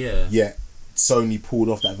Spider-Man? Yeah. Yeah. Sony pulled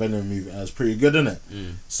off that Venom movie and it was pretty good, isn't it?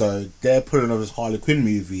 So they're pulling off this Harley Quinn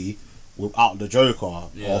movie without the Joker,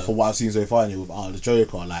 or for what I've seen so far, without the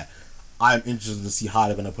Joker. Like, I'm interested to see how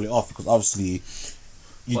they're gonna pull it off, because obviously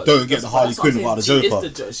you don't get the Harley Quinn without the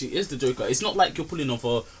Joker. She is the Joker. It's not like you're pulling off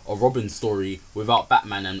a Robin story without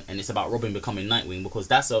Batman, and it's about Robin becoming Nightwing, because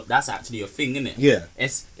that's actually a thing, isn't it? Yeah.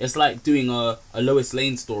 It's like doing a Lois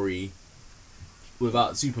Lane story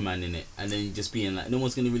without Superman in it, and then just being like, no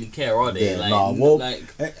one's gonna really care, are they? Yeah, at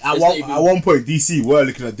one point DC were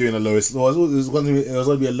looking at doing a Lois. It was going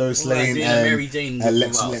to be a Lois Lane doing and a Mary Jane and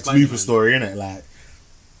Lex without Luthor Spider-Man. story, innit? Like,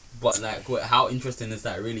 but like, how interesting is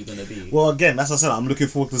that really gonna be? well, again, that's what I said. I'm looking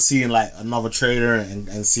forward to seeing like another trailer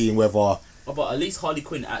and seeing whether. But at least Harley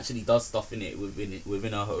Quinn actually does stuff in it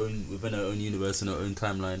within her own universe and her own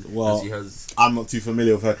timeline. Well, and she has. I'm not too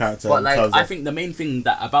familiar with her character. But like, I think the main thing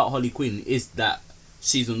that about Harley Quinn is that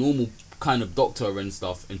she's a normal kind of doctor and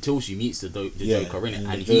stuff until she meets the Joker in it,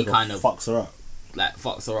 and he kind of fucks her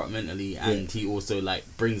up, mentally, and he also like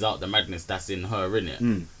brings out the madness that's in her in it,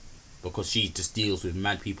 because she just deals with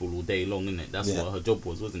mad people all day long, innit? That's what her job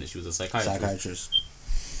was, wasn't it? She was a psychiatrist.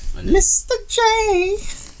 Mr. J.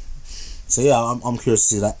 So yeah, I'm curious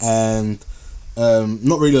to see that, and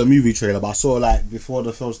not really a movie trailer, but I saw like before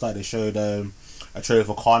the film started, they showed a trailer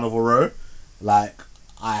for Carnival Row. Like,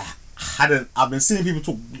 I've been seeing people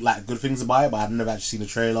talk like good things about it, but I've never actually seen the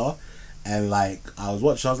trailer. And like, I was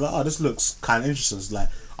watching, I was like, oh, this looks kind of interesting. It's like,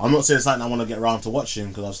 I'm not saying it's something I want to get around to watching,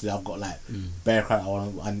 because obviously I've got like Bear Cry I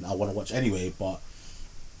want to watch anyway. But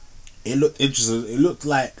it looked interesting. It looked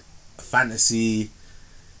like fantasy.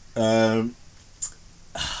 I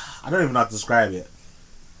don't even know how to describe it.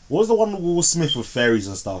 What was the one with Will Smith with fairies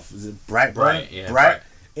and stuff? Is it Bright? Yeah, Bright.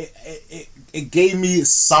 It gave me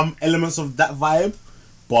some elements of that vibe,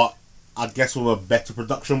 but I guess with a better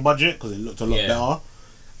production budget, because it looked a lot better.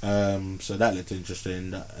 So that looked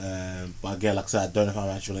interesting. But again, like I said, I don't know if I'm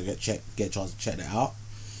actually gonna get a chance to check that out.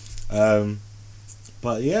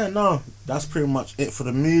 But yeah, no, that's pretty much it for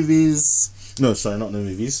the movies. No, sorry, not the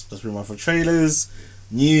movies. That's pretty much for trailers,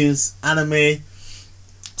 news, anime.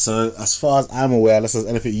 So as far as I'm aware, unless there's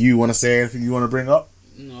anything you want to say, anything you want to bring up.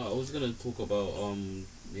 No, I was gonna talk about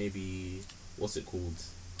maybe what's it called?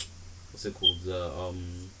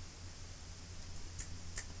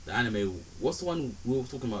 The anime. What's the one we were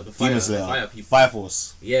talking about? The fire people. Fire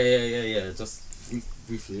Force. Yeah. Just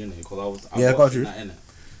briefly in it, because I was watching that in it.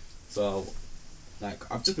 So, like,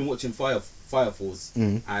 I've just been watching Fire Force,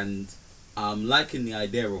 and I'm liking the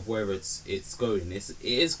idea of where it's going. It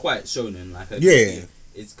is quite shonen, like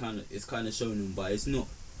it's kind of shonen, but it's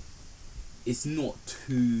not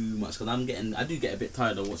too much, because I do get a bit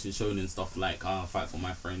tired of watching shonen stuff like Fight for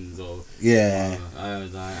My Friends or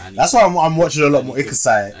that's why I'm watching a lot more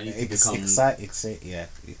Ikusai. I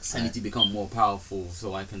need to become more powerful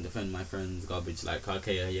so I can defend my friends. Garbage, like,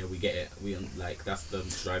 okay, yeah, we get it. We like, that's the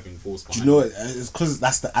driving force behind. Do you know what? It's because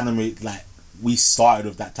that's the anime. Like, we started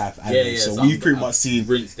with that type of anime, so we've pretty much seen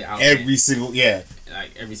rinsed it out every single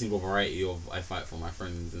variety of I Fight for My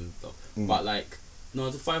Friends and stuff. But like, no,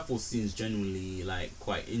 the Fire Force seems genuinely like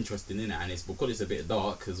quite interesting in it, and it's because it's a bit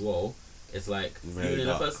dark as well. It's like, very even in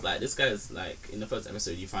dark. the first, like, this guy's like, in the first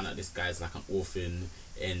episode you find out this guy's like an orphan,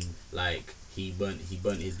 and like he burnt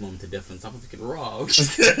his mom to death and stuff. I'm thinking,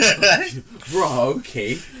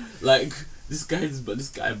 okay, like this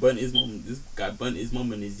guy burnt his mom. This guy burnt his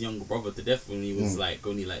mom and his younger brother to death when he was like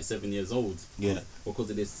only like 7 years old. Yeah, because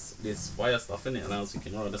of this fire stuff in it, and I was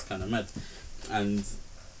thinking, that's kind of mad, and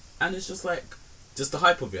it's just like, just the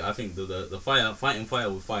hype of it. I think the fighting fire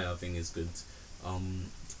with fire thing is good.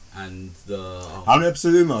 And the how many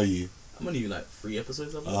episodes in are you? I'm only like 3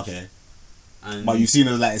 episodes of it. Okay. And but you've seen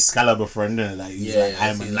as like Excalibur friend, and like he's like,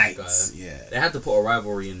 I'm a knight. Yeah. They had to put a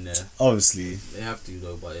rivalry in there. Obviously. They have to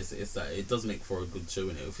though, but it's like, it does make for a good show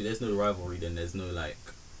in it. If there's no rivalry, then there's no like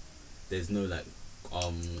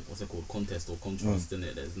what's it called, contest or contrast in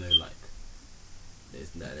it. There's no like.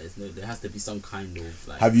 There has to be some kind of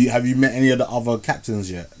like. Have you met any of the other captains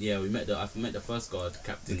yet? Yeah, I've met the first guard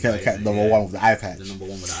captain. Number one with the eye patch. The number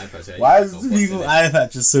one with the eye patch. Why is the people eye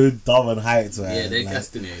patch just so dumb and hyped, man? Yeah, they're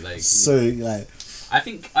casting it like so like. I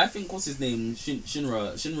think what's his name?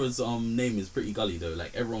 Shinra's name is pretty gully though.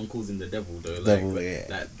 Like everyone calls him the devil though. Like Devil,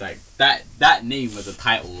 yeah. That name as a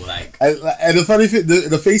title, like. And the funny thing,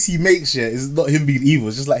 the face he makes is not him being evil.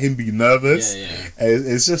 It's just like him being nervous. Yeah. And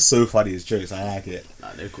it's just so funny. It's jokes. I like it.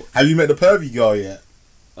 Nah, they're cool. Have you met the pervy girl yet?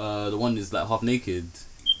 The one is like half naked.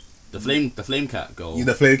 The flame cat girl.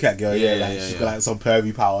 The flame cat girl. Yeah, she's got like some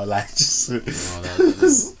pervy power. Like just.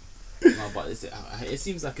 No, but it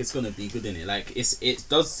seems like it's gonna be good in it. Like it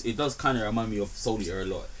does kind of remind me of Soul Eater a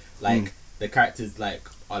lot. Like the characters like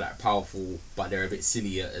are like powerful, but they're a bit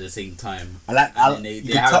silly at the same time. They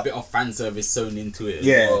have a bit of fan service sewn into it.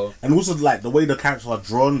 Yeah, as well. And also like the way the characters are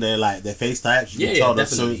drawn, they're like their face types. You can tell the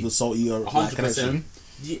Soul Eater like, connection.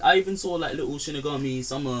 I even saw like little Shinigami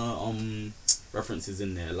Summer references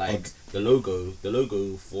in there, like the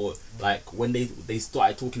logo for like when they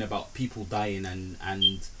started talking about people dying and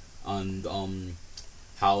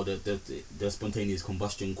how the spontaneous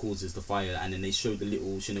combustion causes the fire, and then they showed the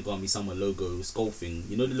little Shinigami Summer logo skull thing,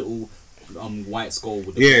 you know, the little white skull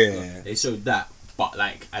with the they showed that, but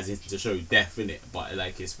like as in to show death in it, but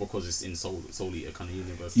like it's because it's in Soul Eater kind of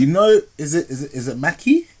universe. You know, is it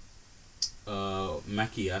Maki?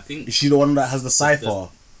 Maki, I think. Is she the one that has the cipher?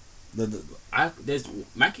 There's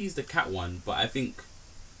Maki's the cat one, but I think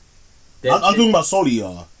I'm talking about Soul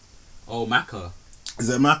Eater. Oh, Maka. Is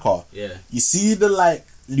it Maka? Yeah. You see the like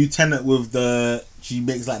lieutenant with she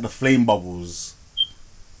makes like the flame bubbles.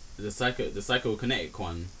 The psychokinetic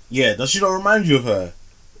one. Yeah, does she not remind you of her?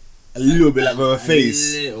 A little bit like with her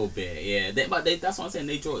face. A little bit, yeah. That's what I'm saying.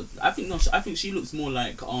 They draw. I think she looks more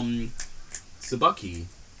like Tsubaki.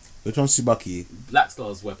 Which one's Tsubaki? Black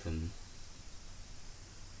Star's weapon.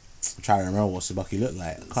 I'm trying to remember what Tsubaki looked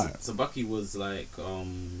like. Tsubaki was like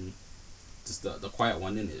just the quiet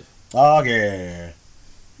one, isn't it? Oh, okay.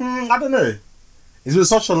 I don't know. It's been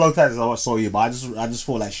such a long time since I watched Soul Eater, but I just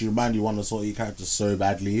feel like she reminded you of one of the Soul Eater characters so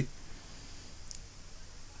badly.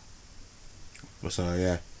 So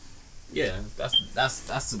yeah. Yeah, that's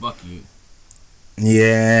Tsubaki.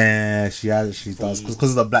 Yeah, she does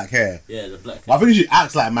because of the black hair. Yeah, the black hair. But I think she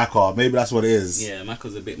acts like Maka. Maybe that's what it is. Yeah,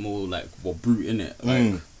 Maka's a bit more like brute in it.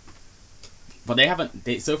 Like, but they haven't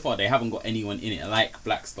got anyone in it like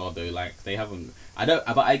Black Star though. Like they haven't.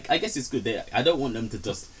 I guess it's good. I don't want them to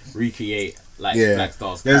just recreate like Black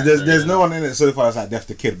Star's. There's no one in it so far that's like Death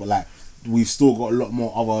the Kid, but like we've still got a lot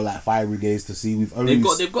more other like fire brigades to see. They've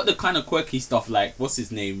got the kind of quirky stuff like what's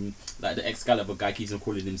his name, like the Excalibur guy keeps on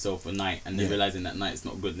calling himself a knight, and then realizing that knight's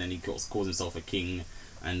not good, and then he calls himself a king,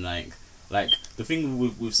 and like the thing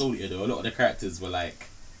with Soul Eater though, a lot of the characters were like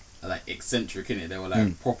eccentric in it. They were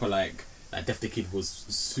like proper like Death the Kid was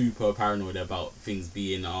super paranoid about things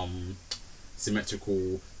being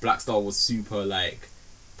symmetrical. Black Star was super like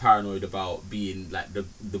paranoid about being like the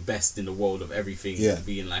best in the world of everything,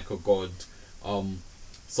 being like a god.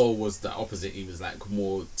 Soul was the opposite. He was like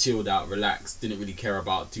more chilled out, relaxed, didn't really care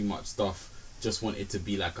about too much stuff, just wanted to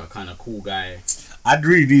be like a kind of cool guy. I'd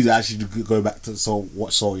really need to actually go back to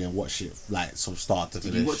watch Soul and watch it like from start to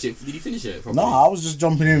finish. Did you watch it? Did you finish it? No, I was just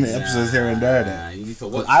jumping in the episodes here and there. You need to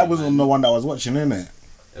watch I wasn't the one that was watching in it.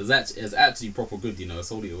 It was actually proper good, you know.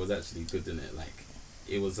 Soul Eater was actually good in it. Like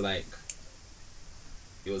it was like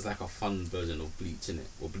a fun version of Bleach, innit?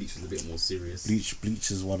 Well, Bleach was a bit more serious.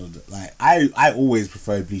 Bleach is one of the like I always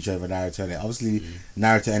preferred Bleach over Naruto. Innit? Obviously,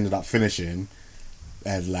 Naruto ended up finishing,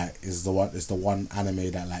 and like it's the one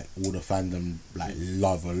anime that like all the fandom like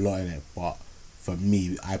love a lot in it. But for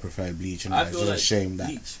me, I prefer Bleach, and it's just like a shame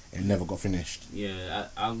that it never got finished. Yeah,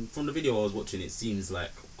 from the video I was watching, it seems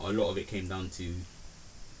like a lot of it came down to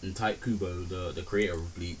Taik Kubo, the creator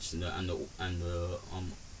of Bleach, and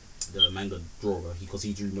the manga drawer, because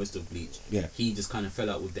he drew most of Bleach. Yeah, he just kind of fell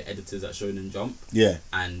out with the editors at Shonen Jump. Yeah,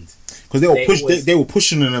 and because they were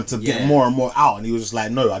pushing him to get more and more out, and he was just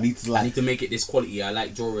like, no, I need to make it this quality. I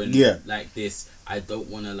like drawing like this. I don't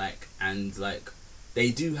want to like, and like they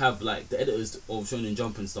do have like the editors of Shonen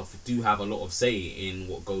Jump and stuff do have a lot of say in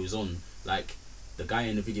what goes on. Like the guy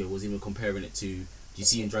in the video was even comparing it to. You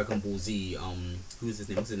see in Dragon Ball Z, who is his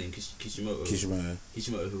name? What's his name? Kishimoto,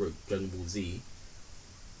 who wrote Dragon Ball Z.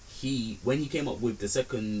 When he came up with the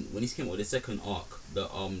second arc,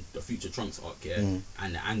 the Future Trunks arc, and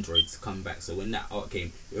the androids come back. So when that arc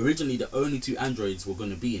came, originally the only two androids were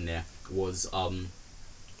gonna be in there was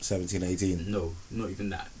 17, 18. No, not even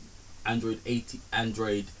that. Android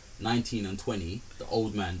 19 and 20, the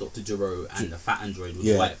old man, Dr. Gero, and the fat android with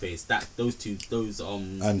the white face. Those two androids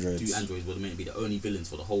were meant to be the only villains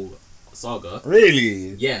for the whole saga.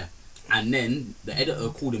 Really? Yeah. And then the editor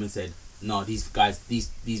called him and said, "No, these guys,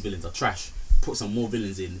 these villains are trash. Put some more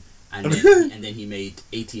villains in." and then he made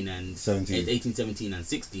 18, 17, and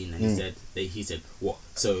 16, and he said what?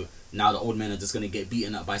 So now the old men are just gonna get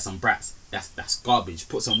beaten up by some brats. That's garbage.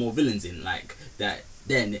 Put some more villains in like that.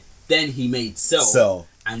 Then he made Cell,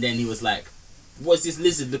 and then he was like, what's this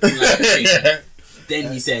lizard looking like?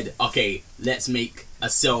 Then he said, okay, let's make a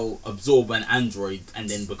Cell absorb an android and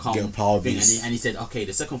then become thing. And he said, okay,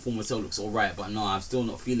 the second form of Cell looks alright, but no, I'm still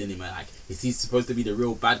not feeling him. Like, is he supposed to be the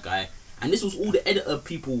real bad guy? And this was all the editor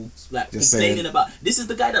people like just complaining saying, about. This is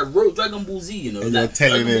the guy that wrote Dragon Ball Z, you know. And like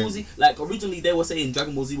Dragon Ball Z, like originally they were saying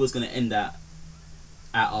Dragon Ball Z was gonna end at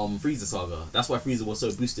Frieza Saga. That's why Frieza was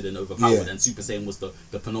so boosted and overpowered, and Super Saiyan was the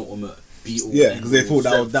penultimate beat all. Yeah, because they thought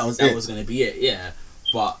that was gonna be it. Yeah,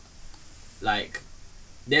 but like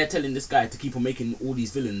they're telling this guy to keep on making all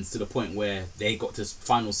these villains to the point where they got to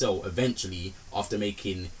final Cell eventually after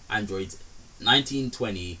making androids 19,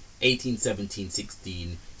 20, 18, 17,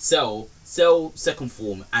 16, Cell second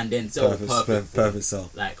form, and then Cell perfect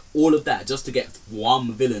Cell. Like all of that just to get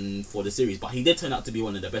one villain for the series. But he did turn out to be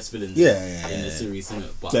one of the best villains in the series, isn't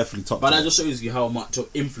it? But definitely top. But that just shows you how much of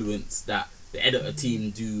influence that the editor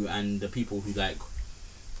team do and the people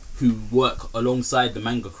who work alongside the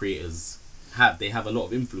manga creators have. They have a lot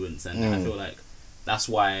of influence, and I feel like that's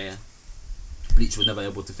why Bleach was never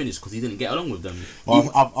able to finish, because he didn't get along with them.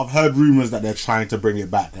 Well, I've heard rumours that they're trying to bring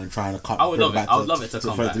it back and trying to cut. I would love it to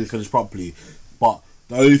come back to be finished properly. But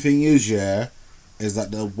the only thing is that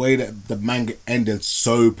the way that the manga ended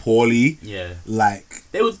so poorly. Yeah. Like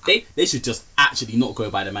they should just actually not go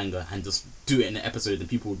by the manga and just do it in an episode, and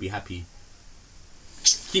people would be happy.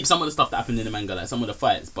 Keep some of the stuff that happened in the manga, like some of the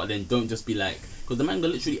fights, but then don't just be like, because the manga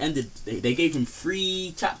literally ended. They gave him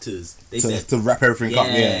 3 chapters. They said to wrap everything up.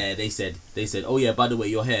 Yeah, they said, oh yeah, by the way,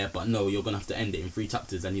 you're here, but no, you're gonna have to end it in 3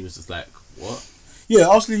 chapters, and he was just like, what? Yeah,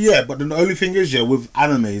 obviously, yeah, but then the only thing is, with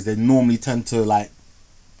animes, they normally tend to like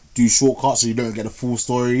do shortcuts so you don't get the full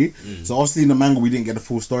story. So obviously in the manga we didn't get the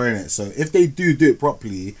full story in it. So if they do it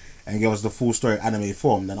properly and give us the full story anime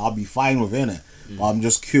form, then I'll be fine within it. But I'm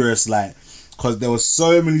just curious, like, because there were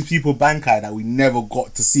so many people Bankai that we never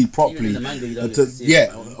got to see properly. Even in the manga, you don't get to see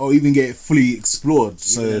it, or even get it fully explored.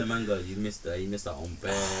 So in the manga, you missed that on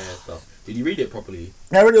bare stuff. Did you read it properly?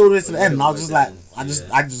 Yeah, I read it all the way to the end. And I was just like, I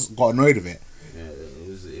just got annoyed with it. Yeah,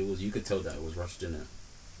 it was. You could tell that it was rushed in it.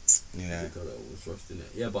 Yeah, you could tell that it was rushed in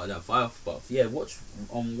it. Yeah, but that watch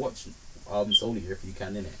Soul Eater if you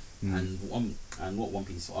can in it, and what One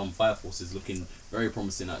Piece Fire Force is looking very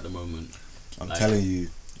promising at the moment. I'm telling you.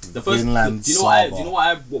 The first, Vinland do you know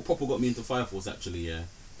what proper got me into Fire Force actually? Yeah,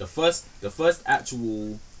 the first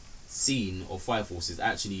actual scene of Fire Force is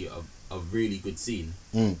actually a really good scene.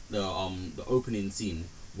 The opening scene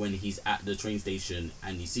when he's at the train station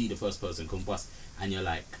and you see the first person combust and you're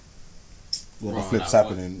like, what the flip's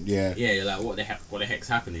happening? Yeah, you're like, what the heck's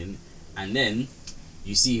happening? And then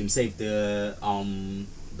you see him save the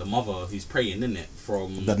mother who's praying, isn't it?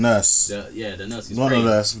 From the nurse. The nurse who's not praying.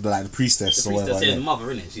 The nurse, the priestess. The priestess, the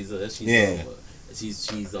mother, innit?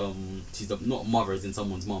 She's not mother as in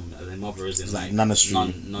someone's mum, as in mother as in like Nana's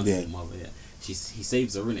mother. Yeah, he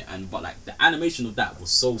saves her, innit? And but like the animation of that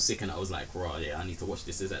was so sick, and I was like, right, yeah, I need to watch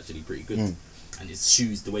this. It's actually pretty good. And his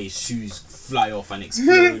shoes, the way his shoes fly off and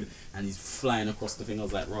explode, and he's flying across the thing. I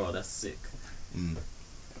was like, raw, that's sick. That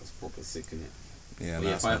was proper sick, innit?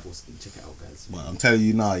 Yeah, Fire Force, check it out, guys. Well, I'm telling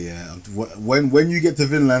you now, when you get to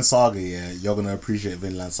Vinland Saga, you're gonna appreciate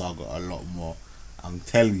Vinland Saga a lot more. I'm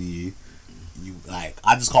telling you, I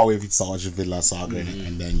just can't wait for you to start watching Vinland Saga,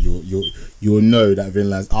 and then you'll know that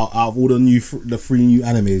Vinland, out of all the 3 new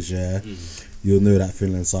animes, you'll know that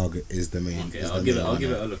Vinland Saga is the main. Okay, I'll give it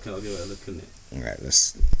a look. Innit? All right,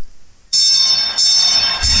 let's.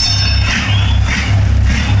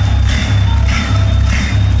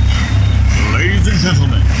 Ladies and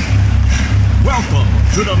gentlemen, welcome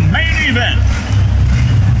to the main event.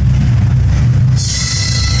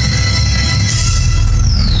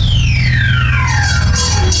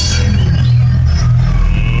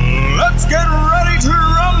 Let's get ready to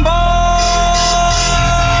rumble!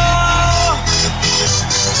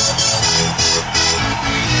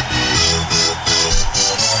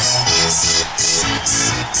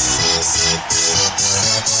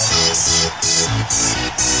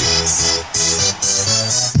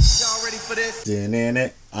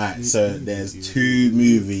 Alright, so there's 2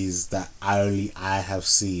 movies that I have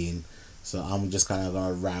seen, so I'm just kind of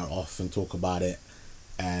gonna round off and talk about it,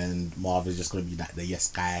 and Marvin's just gonna be like the yes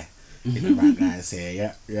guy in the background and say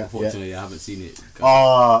yeah. Unfortunately, I haven't seen it.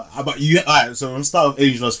 But you alright. So I'm start with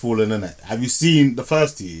Angel Has Fallen, innit? Have you seen the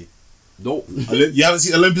first 2? Nope. You haven't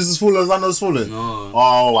seen Olympus Has Fallen? London Has Fallen? No.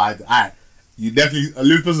 Oh, alright. You definitely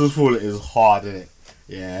Olympus Has Fallen is hard, innit?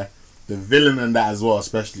 Yeah. the villain in that as well,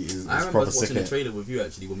 especially, is I remember proper sick. watching the trailer with you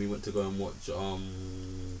actually when we went to go and watch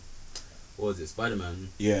what was it, Spider-Man?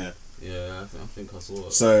 Yeah. Yeah, I think I saw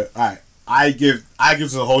it. So, alright, I give to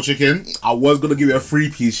the whole chicken. I was gonna give it a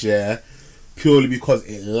 3-piece, yeah, purely because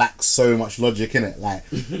it lacks so much logic in it. Like,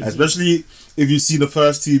 especially if you see the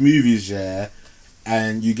first 2 movies, yeah,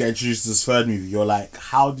 and you get introduced to this third movie, you're like,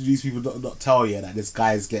 how do these people not tell you that this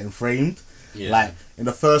guy is getting framed? Yeah. Like, in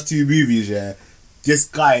the first 2 movies, yeah, this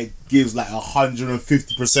guy gives like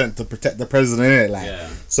 150% to protect the president, innit? Like,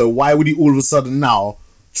 so why would he all of a sudden now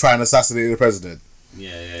try and assassinate the president?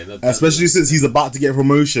 Yeah. Especially since he's about to get a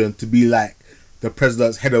promotion to be like the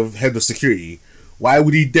president's head of security. Why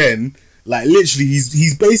would he then, like, literally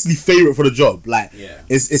he's basically favorite for the job. Like,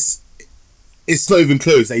 it's not even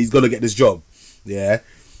close that he's gonna get this job. Yeah.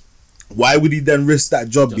 Why would he then risk that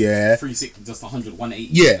job? Just 360, just 100,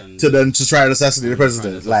 180. Yeah, to try and assassinate the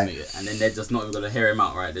president. Like, and then they're just not even gonna hear him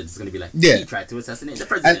out, right? They're just gonna be like, he tried to assassinate the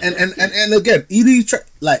president. And again, he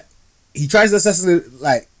tries to assassinate,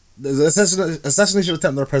 like, there's an assassination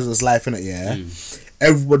attempt on the president's life, innit, yeah?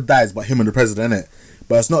 Everyone dies but him and the president, innit?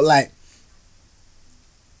 But it's not like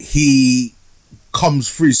he comes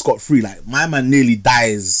free, scot-free. Like, my man nearly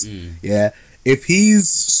dies, yeah? If he's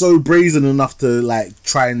so brazen enough to, like,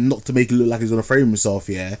 try not to make it look like he's gonna frame himself,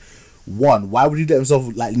 yeah? 1, why would he let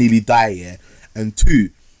himself, like, nearly die, yeah? And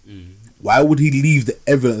 2, why would he leave the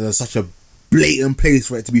evidence in such a blatant place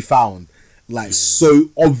for it to be found? Like, so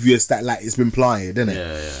obvious that, like, it's been planted, isn't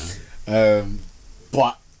it?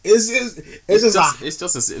 But it's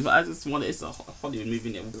a Hollywood movie,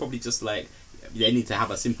 and it will probably just, like, they need to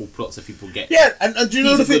have a simple plot so people get. Yeah, and do you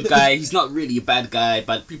know he's a good guy? He's not really a bad guy,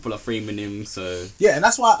 but people are framing him. So yeah, and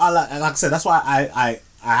that's why like I said, that's why I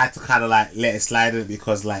had to kind of like let it slide in,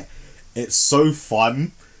 because like it's so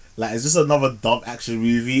fun. Like, it's just another dumb action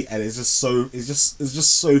movie, and it's just so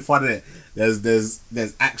fun. In it, there's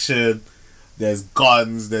action, there's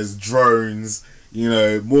guns, there's drones. You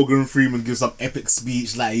know, Morgan Freeman gives some epic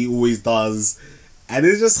speech like he always does, and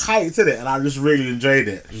it's just hyped in it, and I just really enjoyed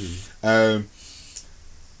it.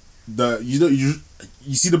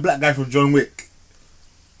 You see the black guy from John Wick,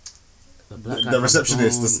 the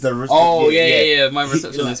receptionist. My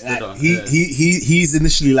receptionist. He's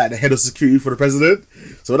initially like the head of security for the president.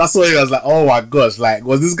 So when I saw him, I was like, oh my gosh, like,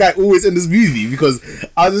 was this guy always in this movie? Because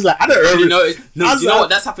I was just like, I don't know. You know what?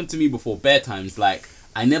 That's happened to me before, bare times. Like,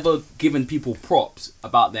 I never given people props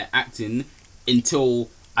about their acting until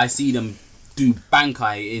I see them do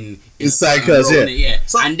Bankai in Psychos,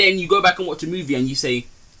 So, and then you go back and watch a movie and you say,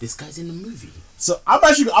 this guy's in the movie. So I'm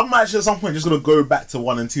actually at some point just gonna go back to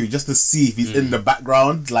 1 and 2 just to see if he's in the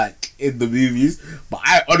background, like in the movies. But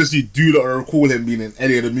I honestly do not recall him being in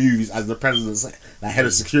any of the movies as the president's like head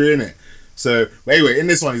of security, in it. So but anyway, in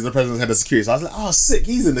this one he's the president's head of security. So I was like, oh sick,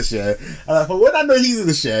 he's in the show. And like, but when I know he's in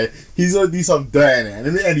the show, he's gonna do some dirt in it, and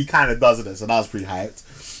in the end he kind of does it. So that was pretty hyped.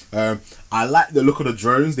 I like the look of the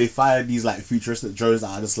drones. They fired these like futuristic drones that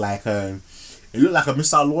are just like it looked like a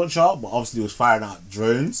missile launcher, but obviously it was firing out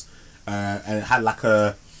drones. And it had like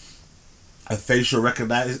a facial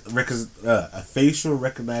recognition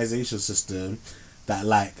system that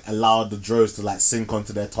like allowed the drones to like sync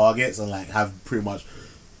onto their targets and like have pretty much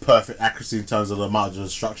perfect accuracy in terms of the amount of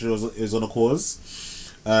destruction it was gonna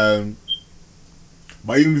cause.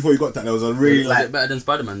 But even before you got that, there was a really was it better than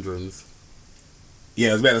Spider-Man drones? Yeah,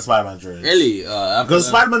 it was better than Spider-Man drones. Really? Because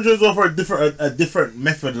Spider-Man drones were for a different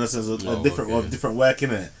method in a sense, different work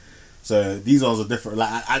in it. So these ones are different.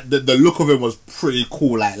 Like the look of him was pretty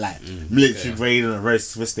cool, like military grade and very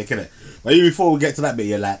sophisticated, innit? But even before we get to that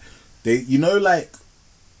bit, like like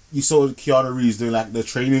you saw Keanu Reeves doing like the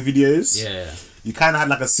training videos. Yeah. You kind of had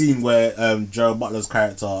like a scene where Gerald Butler's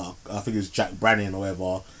character, I think it's Jack Brannon or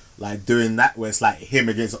whatever, like doing that where it's like him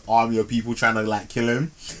against an army of people trying to like kill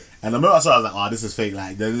him. And the moment I saw it, I was like, oh, this is fake.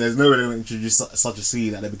 Like, there's no way they're going to introduce such a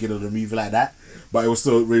scene at the beginning of the movie like that. But it was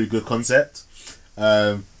still a really good concept.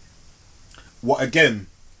 What again,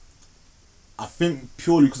 I think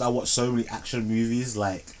purely because I watched so many action movies,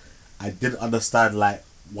 like, I didn't understand, like,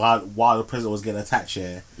 while the president was getting attacked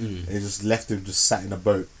here, they just left him just sat in a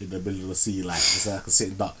boat in the middle of the sea, like, just like a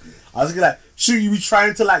sitting duck. I was thinking, like, should you be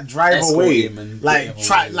trying to, like, drive away, like,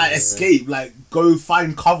 try, like, escape, like, go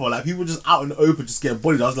find cover, like, people just out in the open just getting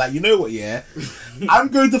bullied. I was like, you know what, yeah, I'm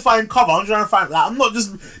going to find cover. I'm trying to find, like, I'm not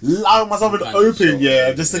just allowing myself in the open,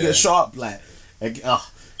 just to get shot up, like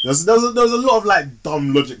there's a lot of, like,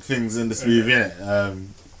 dumb logic things in this movie, innit?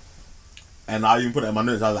 And I even put it in my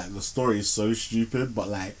notes. I was like, the story is so stupid, but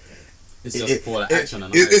like, it's just for the action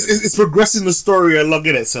and it's progressing the story along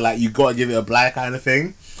in it. So like, you gotta give it a black kind of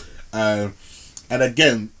thing. But And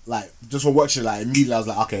again, like just from watching, like immediately I was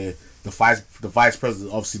like, okay, the vice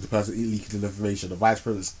president, obviously the person leaking the information. The vice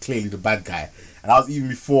president is clearly the bad guy, and that was even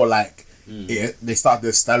before like they started to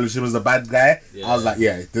establish him as the bad guy. Yeah. I was like,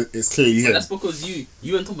 yeah, it's clearly him. That's because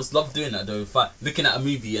you and Thomas love doing that though. Looking at a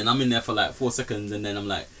movie and I'm in there for like 4 seconds and then I'm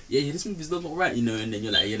like, yeah, this movie's not right, you know, and then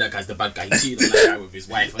you're like, yeah, that guy's the bad guy. He cheated on that guy with his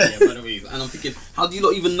wife, and I'm thinking, how do you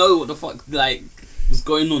not even know what the fuck like was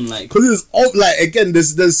going on? Like, because it's like again,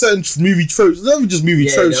 there's certain movie tropes. It's not even just movie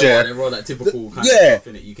tropes. They're all that typical kind of stuff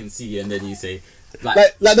in it. You can see, and then you say,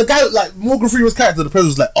 like the guy, like Morgan Freeman's character, the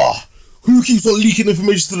president was like, oh, who keeps on leaking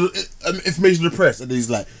information to the press? And then he's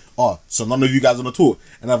like, oh, so none of you guys want to talk.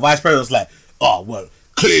 And the vice president was like, oh, well,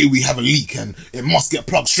 clearly we have a leak and it must get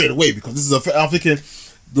plugged straight away because this is I'm thinking.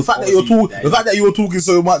 The fact that you were talking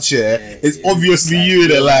so much is obviously you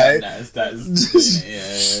in it, like.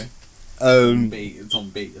 That's it's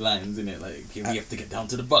on bait lines, isn't it? Like, we have to get down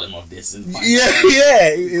to the bottom of this and find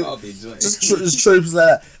just tropes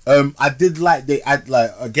like that. I did like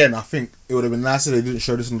again. I think it would have been nicer they didn't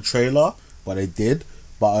show this in the trailer, but they did.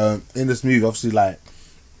 But in this movie, obviously, like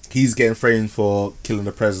he's getting framed for killing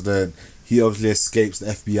the president. He obviously escapes the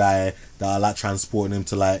FBI that are like transporting him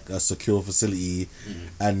to like a secure facility,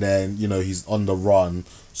 and then he's on the run.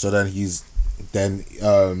 So then he's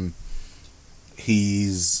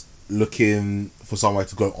looking for somewhere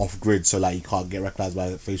to go off grid, so like he can't get recognized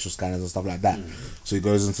by facial scanners and stuff like that. So he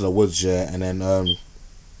goes into the woods, and then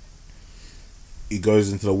he goes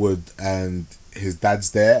into the wood, and his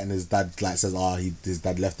dad's there, and his dad like says, his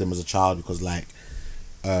dad left him as a child because like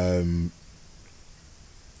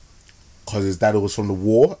because his dad was from the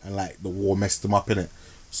war, and like the war messed him up in it.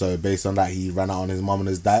 So based on that, he ran out on his mum and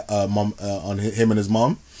his dad, on him and his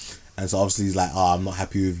mum, and so obviously he's like, I'm not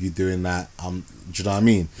happy with you doing that. Do you know what I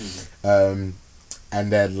mean? And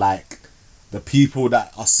then like the people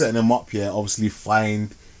that are setting him up here obviously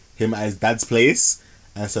find him at his dad's place,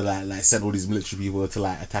 and so like send all these military people to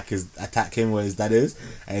like attack him where his dad is,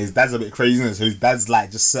 and his dad's a bit crazy, so his dad's like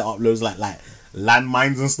just set up loads like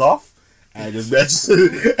landmines and stuff. And and then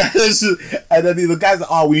the guy's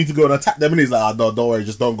like, we need to go and attack them, and he's like, no, don't worry,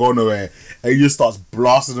 just don't go nowhere. And he just starts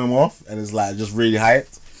blasting them off, and it's like just really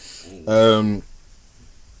hyped.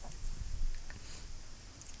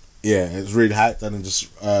 It's really hyped, and then just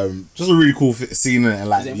a really cool scene in it. And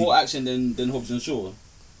like, is it more action than Hobbs and Shaw?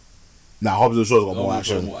 Nah, Hobbs and Shaw's got more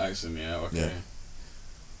action. More action, yeah, okay. Yeah.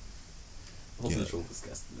 Hobbs and Shaw was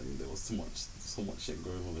disgusting. I mean, there was so much shit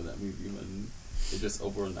going on in that movie, man. They're just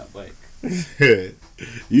over on that bike.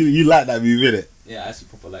 you like that movie, innit? Yeah, I actually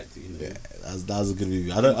proper liked it. Yeah, that was a good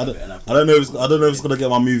movie. I don't know if it's gonna get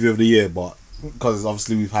my movie of the year, but because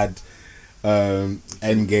obviously we've had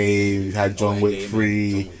Endgame, we've had John Wick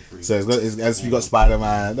 3, so we got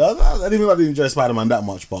Spider-Man. I didn't enjoy Spider-Man that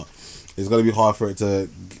much, but it's gonna be hard for it to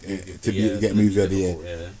get movie of the year.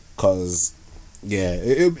 Because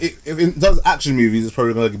if in terms of action movies, it's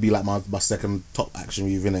probably gonna be like my second top action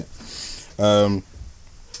movie, innit?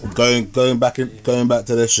 Going back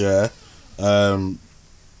to this year, Morgan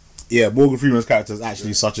Freeman's character is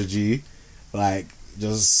actually such a G. Like, he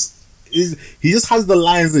just has the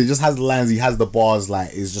lines. He just has the lines. He has the bars. Like,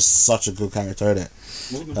 he's just such a good character in it.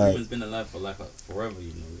 Morgan Freeman's been alive for like forever,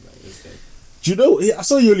 you know. Like, this guy. Do you know? I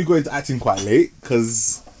saw you only go into acting quite late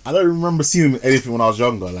because I don't remember seeing anything when I was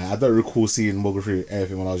younger. Like, I don't recall seeing Morgan Freeman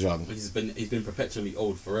anything when I was young. He's been perpetually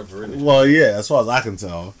old forever, isn't it? Well, yeah, as far as I can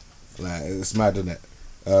tell. Like, it's mad, isn't it?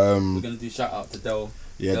 We're gonna do shout out to Del.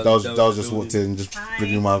 Yeah, Del just walked in, just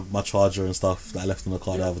bringing my charger and stuff that I left in the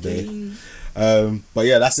car the other day. But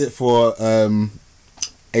yeah, that's it for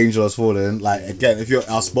Angel Has Fallen. Like, again,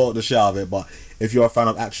 I'll spoil the shit out of it, but if you're a fan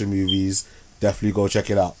of action movies, definitely go check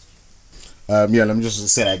it out. Let me just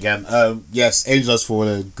say that again. Yes, Angel Has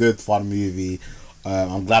Fallen, good fun movie.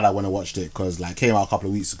 I'm glad I went and watched it because like came out a couple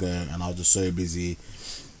of weeks ago and I was just so busy.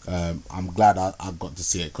 I'm glad I got to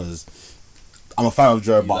see it because I'm a fan of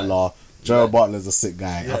Jared Butler. Jared Butler's a sick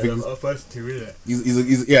guy. Yeah, I think the first two, isn't it?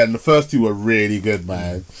 He's and the first two were really good,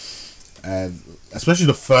 man. And especially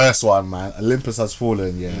the first one, man. Olympus Has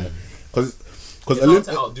Fallen, because Olympus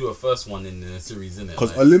to outdo a first one in the series, isn't it?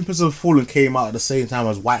 Because Olympus Has Fallen came out at the same time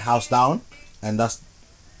as White House Down, and that's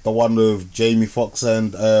the one with Jamie Foxx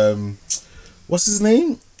and what's his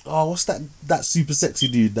name? Oh, what's that super sexy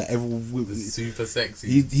dude that everyone... Super sexy.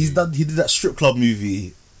 He did that strip club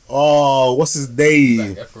movie. Oh, what's his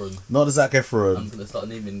name? Zac Efron. Not Zac Efron. I'm gonna start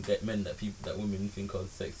naming men that women think are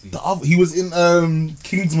sexy. He was in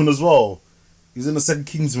Kingsman as well. He was in the second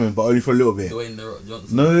Kingsman, but only for a little bit. Dwayne The Rock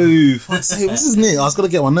Johnson. No, what's his name? I was gonna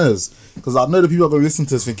get my nerves because I know the people are gonna listen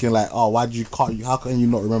to this thinking like, oh, how can you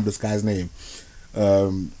not remember this guy's name?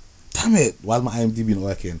 Damn damn it, why is my IMDb not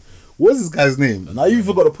working? What's this guy's name? Now you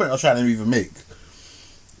forgot the point I was trying to even make.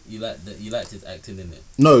 You liked his acting in it.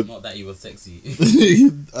 No, not that he was sexy.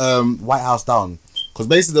 White House Down. Because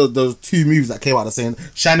basically there was two movies that came out the same.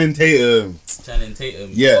 Channing Tatum.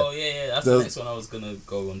 Yeah. Oh yeah. That's the next one I was gonna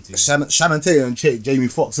go on to. Shannon Tatum and Jamie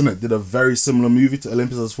Foxx in it did a very similar movie to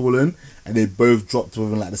Olympus Has Fallen, and they both dropped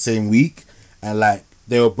within like the same week, and like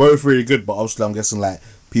they were both really good. But obviously, I'm guessing like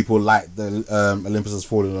people liked the Olympus Has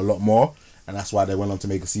Fallen a lot more, and that's why they went on to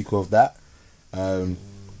make a sequel of that.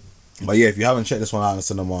 But yeah, if you haven't checked this one out in the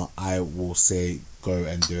cinema, I will say go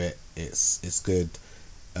and do it. It's good.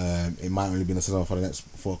 It might only be in the cinema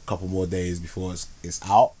for a couple more days before it's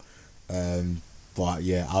out. But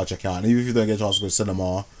yeah, I'll check it out. And even if you don't get a chance to go to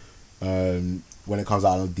cinema, when it comes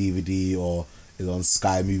out on DVD or is on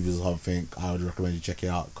Sky Movies or something, I would recommend you check it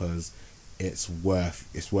out because it's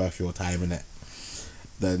worth your time in it.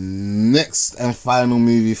 The next and final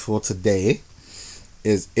movie for today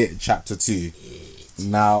is It Chapter 2.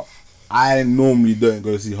 Now, I normally don't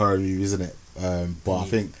go see horror movies, isn't it? But I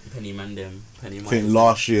think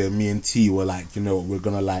last year me and T were like, you know, I'm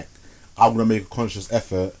gonna make a conscious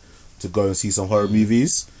effort to go and see some horror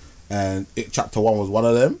movies, and It Chapter 1 was one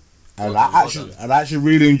of them, and I actually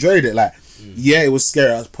really enjoyed it. Like, yeah, it was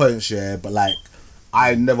scary at points, yeah, but like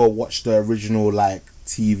I never watched the original like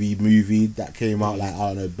TV movie that came out like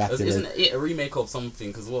I don't know back in. Isn't it a remake of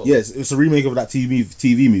something as well? Yes, it's a remake of that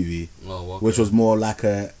TV movie, which was more like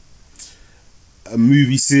a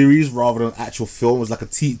movie series rather than an actual film. It was like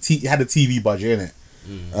it had a TV budget in it.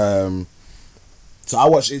 So I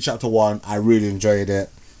watched It Chapter 1. I really enjoyed it.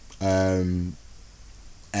 And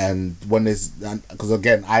when because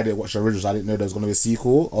again I didn't watch the original, so I didn't know there was going to be a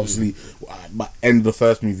sequel. Obviously, by the end of the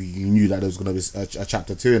first movie, you knew that there was going to be a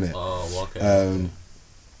Chapter 2 in it.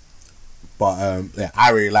 Yeah, I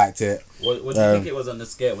really liked it. What do you think it was on the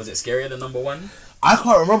scale? Was it scarier than number 1? I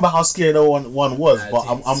can't remember how scary the one was, but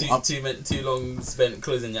I'm too long spent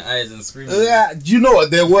closing your eyes and screaming. Yeah, do you know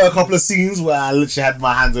what? There were a couple of scenes where I literally had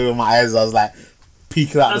my hands over my eyes. I was like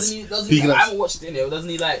peeking out. I haven't watched it. Doesn't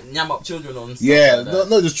he like yam up children on? Stuff Yeah, like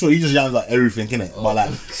no, just true. He just yams like everything in it. But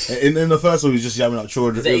like in the first one, he was just yamming up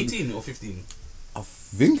children. Is it 18 or 15? I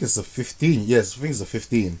think it's a 15. Yes, I think it's a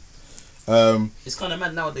 15. It's kind of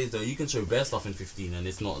mad nowadays though. You can show bare stuff in 15 and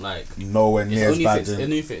it's not like nowhere near as bad.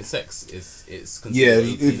 Only if it's sex, it's considered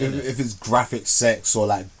yeah. 18, if it's graphic sex or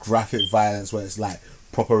like graphic violence where it's like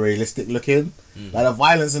proper realistic looking, like the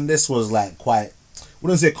violence in this was like quite, I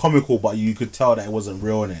wouldn't say comical, but you could tell that it wasn't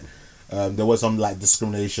real in it. There was some like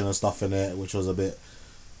discrimination and stuff in it, which was a bit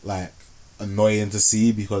like annoying to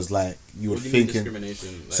see because like you were thinking like,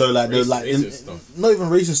 so like there was like not even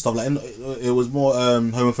racist stuff, like it was more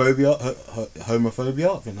homophobia. I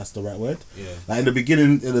think that's the right word. Yeah. Like in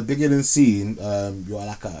the beginning scene, you're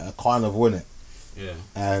like a carnival in it. Yeah.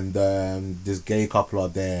 And this gay couple are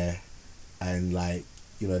there, and like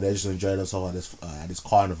you know they're just enjoying themselves at this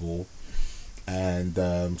carnival, and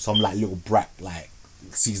some like little brat like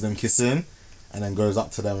sees them kissing, and then goes up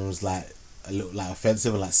to them and was like a little like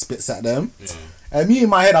offensive and like spits at them. Yeah. And me in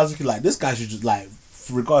my head I was thinking like this guy should just like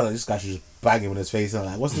regardless this guy should just bang him in his face and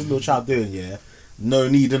like what's this little child doing? Yeah, no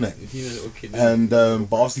need in it. And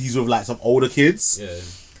but obviously he's with like some older kids. Yeah.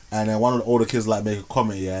 And then one of the older kids like make a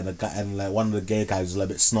comment, yeah, and the guy and like one of the gay guys was like,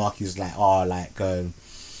 a bit snarky. He's like,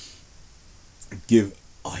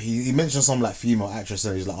 he mentioned some like female actress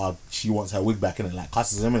and he's like, she wants her wig back in it, like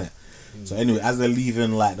cusses him in it. So anyway, as they're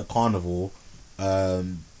leaving like the carnival,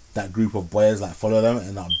 that group of boys like follow them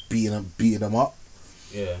and like beating them up.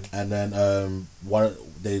 Yeah. And then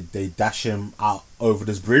they dash him out over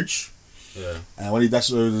this bridge. Yeah. And when he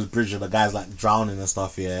dashes over this bridge, the guy's like drowning and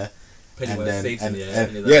stuff. Yeah. Basically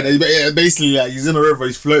like he's in the river,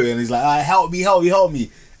 he's floating, and he's like, help me, and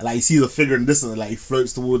like he sees a figure in the distance, and like he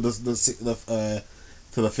floats toward the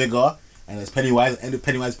to the figure, and it's Pennywise, and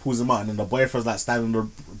Pennywise pulls him out, and then the boyfriend's like standing on the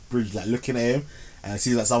bridge like looking at him, and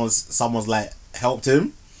sees that someone's like helped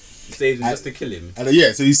him. He saved him just to kill him. And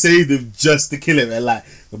so he saved him just to kill him, and like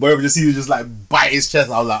the boyfriend just sees him just like bite his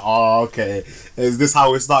chest. I was like, oh okay, is this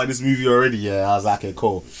how we're starting this movie already? Yeah, I was like, okay,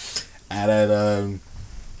 cool. And then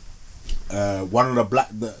one of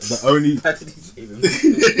the only How did he save him?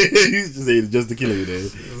 he's just saying just to kill him, you know.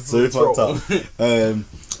 So he fucked up.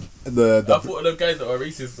 I thought the guys that are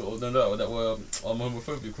racist or that were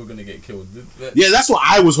homophobic were gonna get killed. Yeah, that's what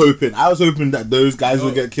I was hoping. I was hoping that those guys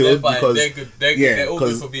would get killed because they're good. They're all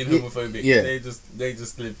good for being homophobic. Yeah, they just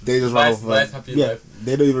live. They just nice happy life.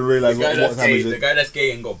 They don't even realize what's happening. The guy that's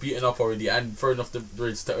gay and got beaten up already and thrown off the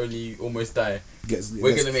bridge to only almost die.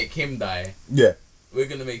 We're gonna make him die. Yeah, we're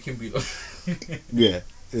gonna make him be. Yeah,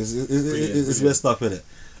 it's messed up, isn't it?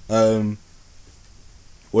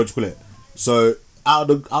 what do you call it? So out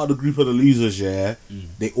of the group of the losers, yeah,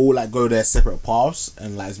 they all like go their separate paths,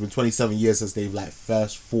 and like it's been 27 years since they've like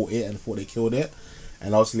first fought it and thought they killed it,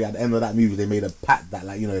 and obviously at the end of that movie they made a pact that,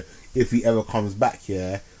 like, you know, if he ever comes back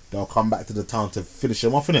here, they'll come back to the town to finish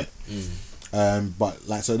him off in it. But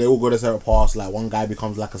like, so they all go their separate paths. Like, one guy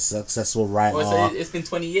becomes like a successful writer. Well, so it's been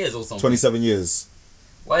 20 years or something. 27 years.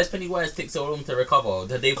 Why does Pennywise take so long to recover?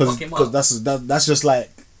 Did they fuck him up? Because that's just like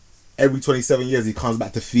every 27 years he comes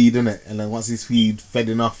back to feed, innit? And then once he's fed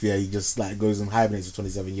enough, yeah, he just like goes and hibernates for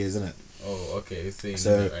 27 years, innit? Oh, okay. Same,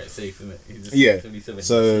 so, right, safe, innit? Yeah.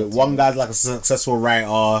 So one guy's like a successful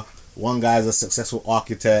writer, one guy's a successful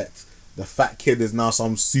architect. The fat kid is now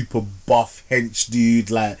some super buff hench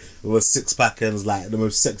dude, like with a six-pack and is like the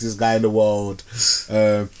most sexiest guy in the world.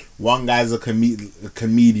 One guy's a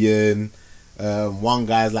comedian. One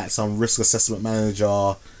guy's like some risk assessment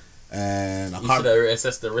manager. And you should have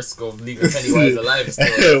assessed the risk of leaving Pennywise alive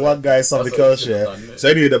still. One guy is something else, yeah. So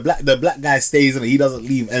anyway, the black guy stays in it. He doesn't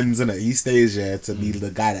leave ends in it. He stays here to be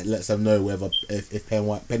the guy that lets them know whether if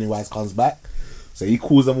Pennywise comes back. So he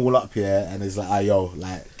calls them all up here and is like, "Ah, yo,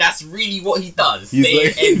 like." That's really what he does. Stay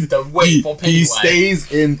in ends to wait for Pennywise. He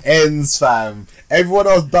stays in ends, fam. Everyone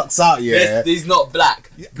else ducks out, yeah. He's not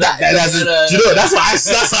black. Black. Do you know? That's what I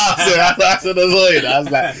said. I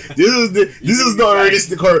was like, this is not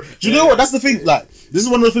realistic. Do you know what? That's the thing. Like, this is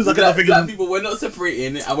one of the things I can think of. People, we're not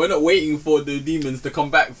separating and we're not waiting for the demons to come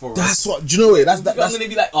back for us. That's what. Do you know what? That's I'm gonna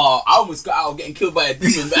be like, oh, I almost got out getting killed by a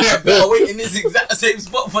demon, but I better wait in this exact same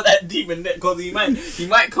spot for that demon because he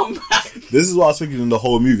might come back. This is what I was thinking in the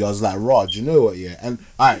whole movie. I was like, Rod, do you know what? Yeah, and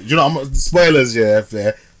alright, you know, spoilers. Yeah, if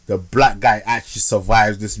the black guy actually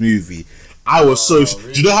survives this movie. I was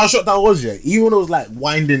really? Do you know how shocked I was? Yeah, even when it was like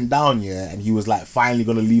winding down, yeah, and he was like finally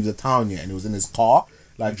gonna leave the town, yeah, and he was in his car,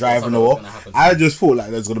 like driving off. I just thought like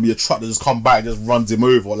there's gonna be a truck that just come by and just runs him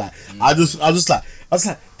over. Like I was like,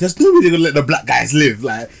 there's no way they're gonna let the black guys live.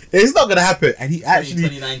 Like it's not gonna happen. And he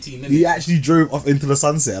actually drove off into the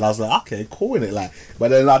sunset, and I was like, okay, cool in it. Like, but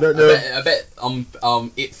then I don't know. I bet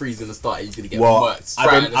It 3's gonna start. He's gonna get worked.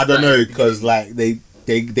 I don't know because like they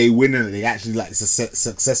win and they actually like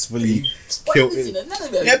successfully killed it.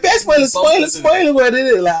 Yeah, best spoiler word,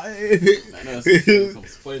 isn't it? Like, some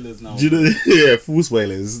spoilers now. Do you know? Yeah, full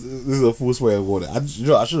spoilers. This is a full spoiler warning. I should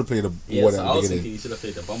have played the warning. I was thinking you should have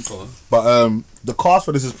played the bumper. But the cast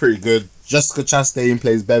for this is pretty good. Jessica Chastain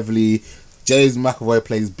plays Beverly. James McAvoy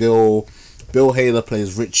plays Bill. Bill Hader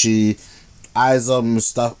plays Richie. Isaiah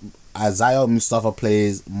Mustafa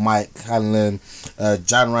plays Mike Hanlon.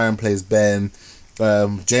 Jan Ryan plays Ben.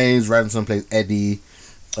 James Ransom plays Eddie.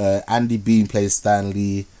 Andy Bean plays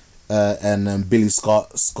Stanley. And Billy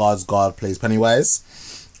Skarsgård plays Pennywise.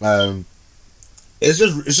 It's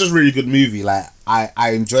just really good movie. Like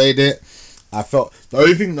I enjoyed it. I felt the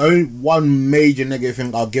only one major negative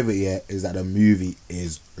thing I'll give it here is that the movie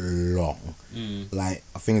is long. Like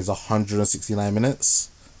I think it's 169 minutes.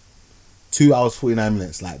 2 hours 49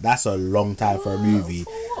 minutes. Like that's a long time for a movie.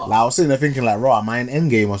 Like I was sitting there thinking like, am I in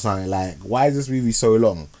Endgame or something? Like why is this movie so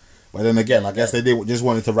long? But then again, I guess they just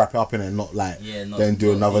wanted to wrap it up in it and not like then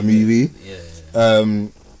do another movie.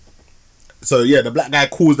 So yeah, the black guy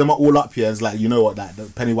calls them all up here. It's like, you know what, that the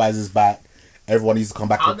Pennywise is back. Everyone needs to come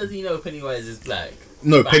back. How does he know Pennywise is black?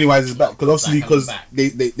 No, Pennywise is back because obviously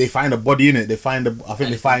they find a body in it. They find the body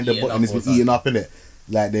and it's been eaten up in it.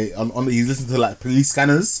 Like he's listening to like police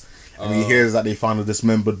scanners. And he hears that they found a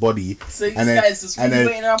dismembered body. So this guy's just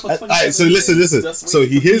waiting around for 20 so listen. So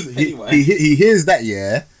he hears that,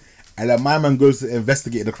 yeah, and then my man goes to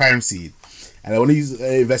investigate the crime scene. And then when he's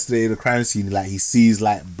investigating the crime scene, like he sees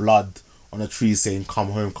like blood on a tree saying "come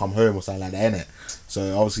home" or something like that, innit?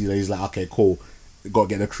 So obviously he's like, okay, cool, got to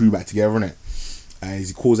get the crew back together, innit? And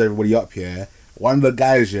he calls everybody up here. One of the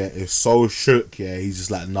guys, yeah, is so shook, yeah, he's just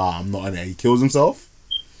like, nah, I'm not in it. He kills himself.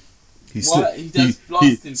 He goes to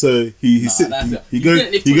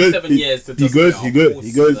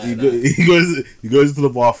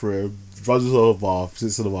the bathroom, runs into the bath,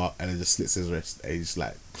 sits in the bath, and then just slits his wrist. And he's just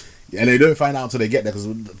like, and they don't find out until they get there because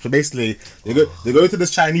basically they go to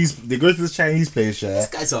this Chinese place. Yeah, this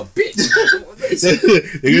guy's a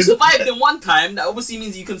bitch. You survived him one time. That obviously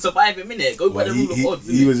means you can survive him, innit? Go by the rule of odds.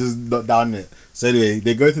 He was just not down it. So anyway,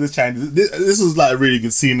 they go to this Chinese. This was like a really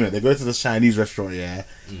good scene. They go to this Chinese restaurant, yeah,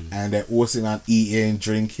 and they're all sitting down eating,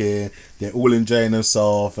 drinking. They're all enjoying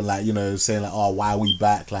themselves and like, you know, saying like, oh, why are we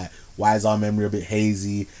back? Like, why is our memory a bit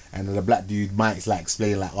hazy? And then the black dude Mike's like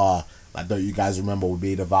explaining like, like, don't you guys remember we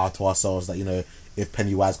made a vow to ourselves that, you know, if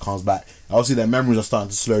Pennywise comes back, obviously their memories are starting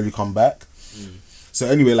to slowly come back. So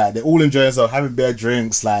anyway, like they're all enjoying themselves, having beer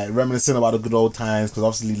drinks, like reminiscing about the good old times, because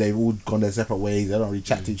obviously they've all gone their separate ways. They don't really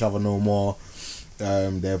chat to each other no more.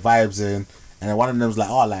 Their vibes in, and then one of them's like,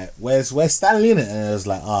 oh, like where's Stanley in it? And it was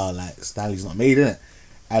like, oh, like Stanley's not made in it.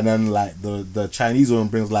 And then like the Chinese woman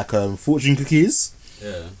brings like fortune cookies.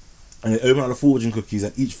 Yeah. And they open up the fortune cookies,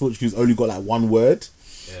 and each fortune cookie's only got like one word.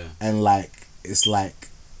 Yeah. And like it's like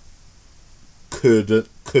couldn't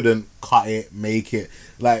cut it, make it.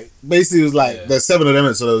 Like basically it was like there's 7 of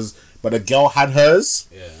them, so there was, but the girl had hers.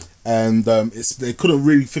 Yeah. And they couldn't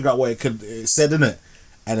really figure out what it said in it.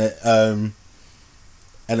 And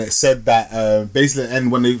it said that basically,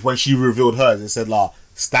 and when she revealed hers, it said like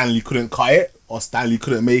Stanley couldn't cut it, or Stanley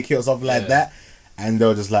couldn't make it, or something like that. And they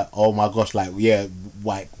were just like, oh my gosh, like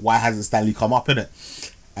why hasn't Stanley come up in it?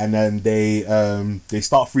 And then they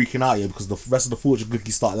start freaking out, because the rest of the fortune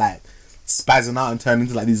cookies start like spazzing out and turning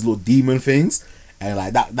into like these little demon things, and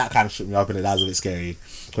like that kind of shook me up in it. That was a bit scary,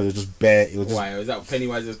 because it was just bare. It was just, why was that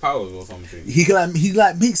Pennywise's powers or something? He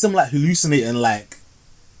makes them like hallucinate and like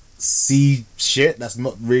see shit that's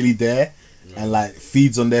not really there, and like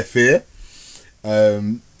feeds on their fear.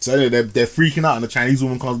 So anyway, they're freaking out, and the Chinese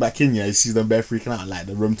woman comes back in. Yeah, he sees them bare freaking out, and like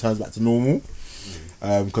the room turns back to normal.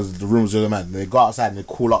 Because the room's really mad. They go outside and they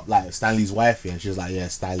call up like Stanley's wife, and she's like, yeah,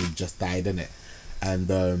 Stanley just died, innit? And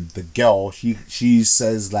the girl, she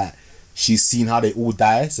says that she's seen how they all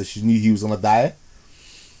die, so she knew he was gonna die.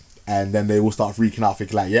 And then they all start freaking out,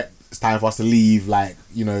 thinking like, yep, it's time for us to leave, like,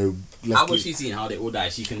 you know. How was she seeing how they all die?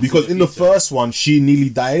 She can, because in the first one she nearly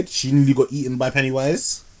died. She nearly got eaten by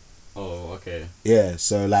Pennywise. Oh, okay. Yeah,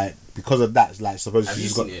 so like because of that, like supposedly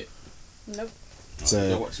she's got it. Nope.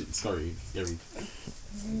 So watch it. Scary.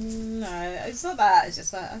 No, it's not that. It's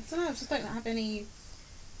just that I don't know. I just don't have any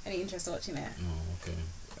interest in watching it.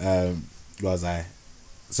 Oh, okay. What was I?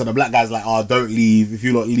 So the black guy's like, oh, don't leave. If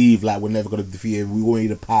you not leave, like we're never gonna defeat him. We all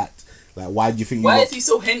need a pact. Like, why do you think? Why is he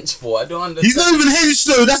so hench for? I don't understand. He's not even hench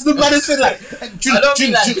though. That's the baddest thing. Like, I don't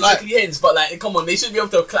mean like physically hench, but like, come on, they should be able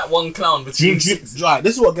to clap one clown between. Right,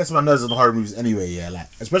 this is what gets my nerves in the horror movies anyway. Yeah, like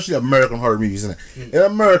especially American horror movies, isn't it? In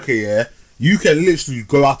America, yeah, you can literally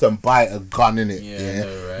go out and buy a gun in it. Yeah,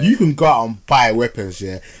 no, right? You can go out and buy weapons.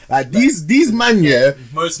 Yeah, like these man, yeah.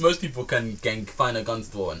 Most people can find a gun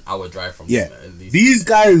store an hour drive from. Yeah, them, at least. These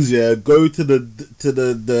guys, yeah, go to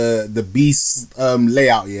the beast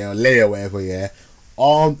layout, yeah, or layer, whatever, yeah,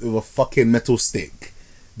 armed with a fucking metal stick.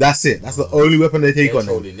 That's it. That's the only weapon they take on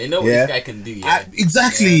them. They know what this guy can do. Yeah,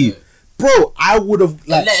 exactly, yeah. Bro. I would have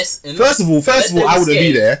like. First of all, I wouldn't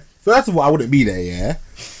be there. First of all, I wouldn't be there. Yeah.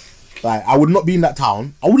 Like, I would not be in that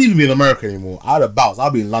town. I wouldn't even be in America anymore. I'd have bounced.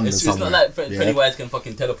 I'd be in London somewhere. It's not like Pennywise can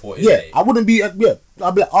fucking teleport. Yeah, I wouldn't be. I'd be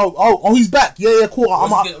like, oh, he's back. Yeah, cool.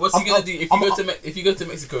 What's he gonna do if you go to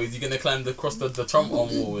Mexico? Is he gonna climb across the Trump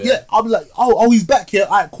wall? Yeah, I'll be like, oh, he's back here.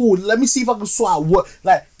 Alright, cool. Let me see if I can sort out what.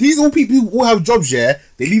 Like, these all people who all have jobs. Yeah,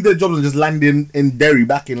 they leave their jobs and just land in Derry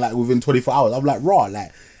back in like within 24 hours. I'm like, raw,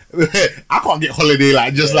 like. I can't get holiday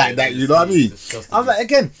like just like that. You know what I mean? I'm like,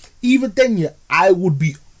 again, even then, yeah, I would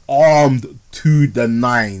be armed to the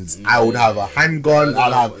nines. I would have a handgun.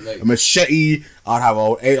 I'd have a machete. I'd have an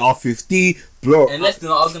AR-15, bro. Unless, I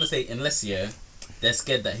was gonna say, they're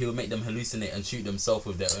scared that he will make them hallucinate and shoot themselves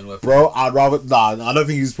with their own weapon. Bro, I'd rather I don't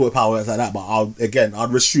think he's put power like that. But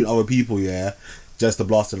I'd restrict other people, yeah, just to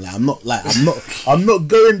blast them. Like I'm not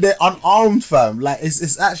going there unarmed, fam. Like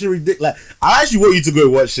it's actually ridiculous. Like I actually want you to go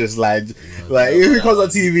watch this. Like if it comes on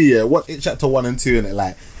TV, yeah, watch it chapter 1 and 2 in it.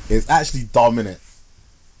 Like it's actually dumb in it.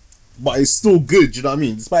 But it's still good, do you know what I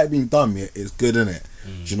mean? Despite it being dumb, yeah, it's good, innit?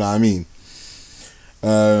 Do you know what I mean?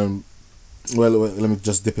 Well, let me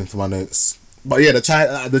just dip into my notes. But yeah,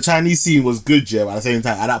 the Chinese scene was good, yeah, but at the same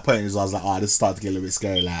time, at that point, I was like, oh, this is starting to get a little bit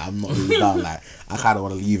scary. Like, I'm not really down. Like, I kind of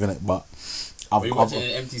want to leave in it, but Were you watching it in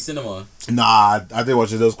an empty cinema? Nah, I did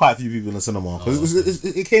watch it. There was quite a few people in the cinema.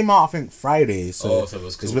 It came out, I think, Friday, so,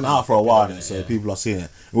 it's been out for a while, so people are seeing it.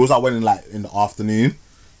 It was like when in the afternoon.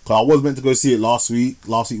 Cause I was meant to go see it last week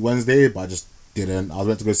Wednesday, but I just didn't. I was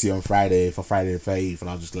meant to go see it on Friday for Friday the 30th, and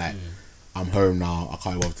I was just like, I'm home now. I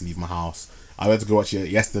can't bother to leave my house. I went to go watch it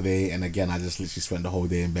yesterday, and again, I just literally spent the whole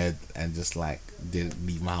day in bed and just like didn't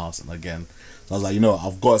leave my house. And again, so I was like,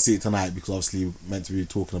 I've got to see it tonight because obviously we're meant to be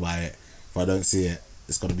talking about it. If I don't see it,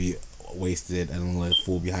 it's gonna be wasted, and I'm gonna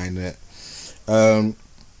fall behind it.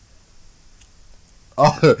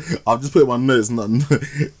 I've just put in my notes.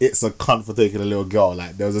 It's a cunt for taking a little girl.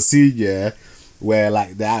 Like there was a scene, yeah, where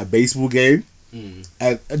like they're at a baseball game, and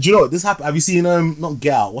do you know what this happened? Have you seen not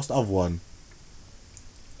Get Out? What's the other one?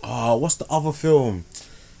 Oh, what's the other film?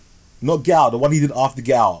 Not Get Out. The one he did after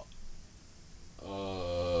Get Out.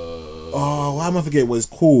 Why am I forgetting what it's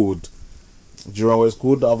called? Do you know what it's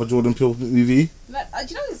called? The other Jordan Peele movie? Like,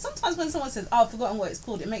 do you know, sometimes when someone says, "Oh, I've forgotten what it's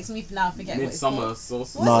called," it makes me now forget what it's Midsummer called.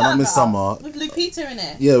 Sauce. No, not Midsummer. With Lupita in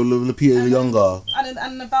it. Yeah, Lupita Younger.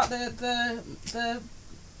 And about the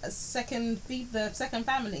second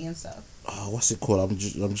family and stuff. Oh, what's it called? I'm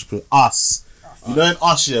just putting Us. You know in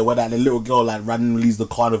Us, yeah, where the little girl like randomly leaves the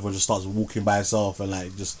carnival and just starts walking by herself and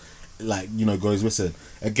like just like goes missing.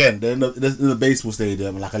 Again, they're in the baseball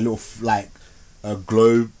stadium, like a little a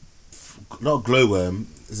not glowworm.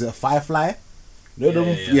 Is it a firefly?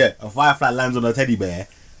 Yeah, a firefly lands on a teddy bear,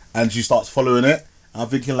 and she starts following it. I'm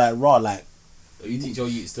thinking like, raw, like. You teach your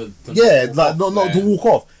youths to not to walk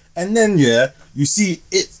off. And then you see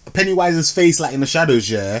Pennywise's face like in the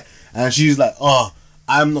shadows, and she's like, "Oh,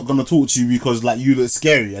 I'm not gonna talk to you because like you look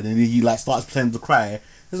scary." And then he like starts pretending to cry.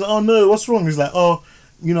 He's like, "Oh no, what's wrong?" He's like, "Oh,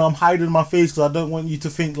 I'm hiding my face because I don't want you to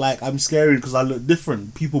think like I'm scary because I look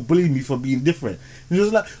different. People bully me for being different." And she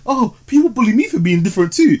was like, "Oh, people bully me for being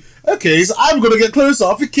different too. Okay, so I'm gonna get closer."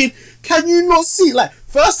 I'm thinking, can you not see? Like,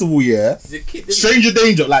 first of all, stranger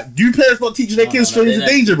danger. Like, do parents not teaching their kids stranger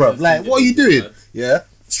danger, bro? Like, what are you doing? Yeah.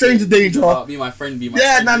 Stranger danger. Be my friend. Be my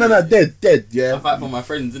friend. No, dead. Yeah. I fight for my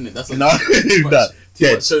friends, isn't it? That's what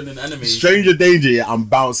dead. Much shown in anime. Stranger danger. Yeah, I'm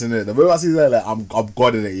bouncing it. The moment I see that, like, I'm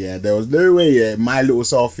godding it. Yeah, there was no way. Yeah, my little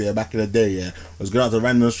self. Yeah, back in the day. Yeah, was going out to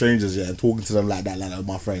random strangers. Yeah, and talking to them like that was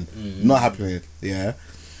my friend. Not happening. Yeah.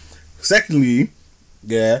 Secondly,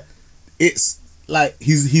 yeah, it's like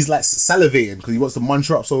he's like salivating because he wants to munch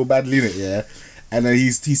her up so badly in it. Yeah. And then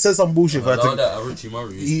he says some bullshit for her to.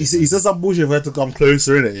 He says some bullshit for her to come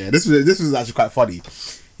closer in it. Yeah, this was actually quite funny.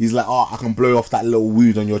 He's like, "Oh, I can blow off that little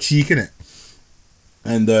wound on your cheek in it,"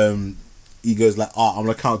 and he goes like, "Oh, I'm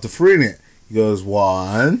gonna count to 3 in it." He goes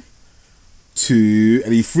 1, 2,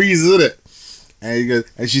 and he freezes in it. And he goes,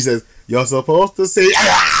 and she says, "You're supposed to say,"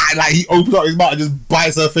 and like he opens up his mouth and just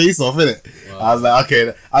bites her face off in it. Wow. I was like, okay,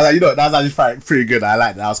 that was actually pretty good. I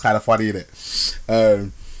liked that. That was kind of funny in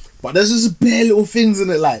it. But there's just bare little things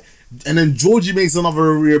in it, like, and then Georgie makes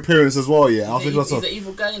another reappearance as well. Yeah, he's an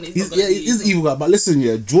evil guy. He's an evil guy. But listen,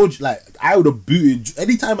 George, like, I would have booted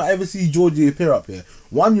anytime I ever see Georgie appear up here.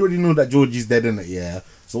 One, you already know that Georgie's dead in it. Yeah.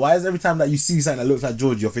 So why is every time that you see something that looks like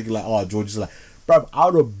Georgie, you're thinking like, oh, Georgie's like, bruv, I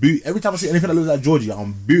would have boot every time I see anything that looks like Georgie,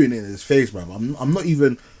 I'm booting it in his face, bruv. I'm not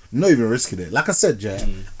even risking it. Like I said,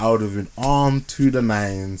 I would have been armed to the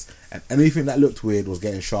nines, and anything that looked weird was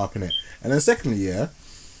getting sharp in it. And then secondly,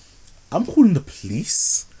 I'm calling the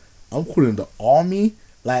police. I'm calling the army.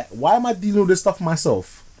 Like, why am I dealing with this stuff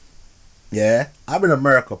myself? Yeah, I'm in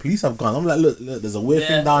America. Police have gone. I'm like, look, there's a weird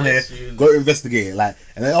thing down here. Go investigate it. Like,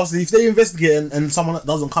 and then obviously, if they investigate and someone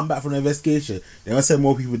doesn't come back from the investigation, they're gonna send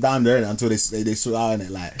more people down there until they sort out in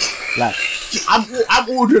it. Like, I'm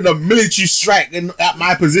ordering a military strike at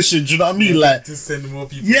my position. Do you know what I mean? Like, to send more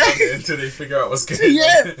people down there until they figure out what's going on.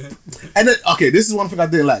 Yeah. And then, okay, this is one thing I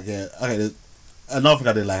didn't like. Yeah. Okay. Another thing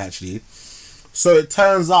I didn't like, actually. So it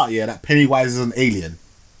turns out, that Pennywise is an alien.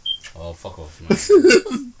 Oh, fuck off, man.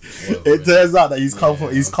 It turns out that he's come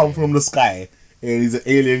from the sky, and he's an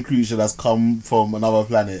alien creature that's come from another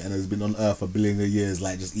planet and has been on Earth for billions of years,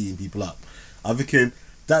 like just eating people up. I'm thinking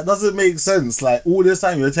that doesn't make sense. Like, all this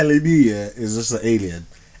time you're telling me it's just an alien,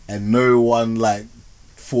 and no one like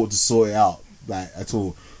thought to sort it out like at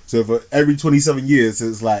all. So for every 27 years,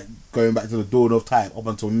 it's like going back to the dawn of time up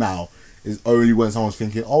until now. Is only when someone's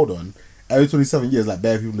thinking, hold on, every 27 years, like,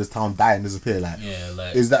 bare people in this town die and disappear. Like,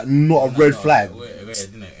 is that not a red flag?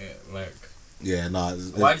 Didn't it? Like, yeah, no.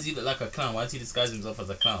 Why does he look like a clown? Why does he disguise himself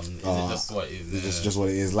as a clown? Is it just what it is? It's just what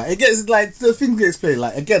it is. Like, it gets, like, the things get explained.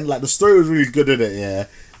 Like, again, like, the story was really good in it,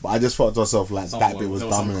 but I just thought to myself, like, that bit was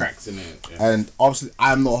dumb. Cracks in it. And obviously,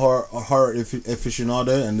 I'm not a horror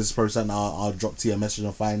aficionado, and this is probably something I'll drop to you a message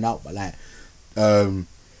and find out. But like,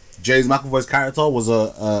 James McAvoy's character was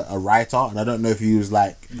a writer, and I don't know if he was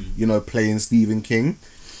like, playing Stephen King,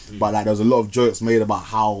 but like there was a lot of jokes made about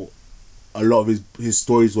how a lot of his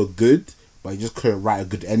stories were good, but he just couldn't write a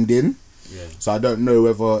good ending. Yeah. So I don't know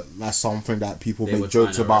whether that's something that people make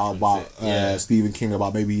jokes about Stephen King,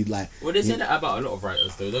 about maybe like. Well, they say that about a lot of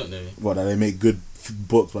writers, though, don't they? Well, that they make good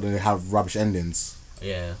books, but then they have rubbish endings.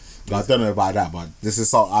 Yeah. I don't know about that, but this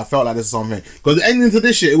is I felt like this is something, because the ending to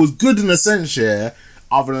this shit, it was good in a sense,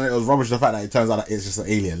 other than it was rubbish, the fact that it turns out that it's just an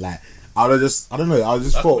alien. Like, I don't know. I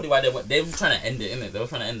just that's thought probably why they were trying to end it, innit? They were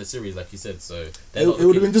trying to end the series, like you said. So it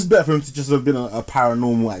would have been just better for him to just have been a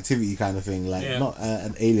paranormal activity kind of thing, like not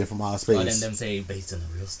an alien from outer space. And then them say based on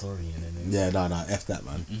a real story, and then no, f that,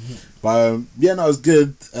 man. But it was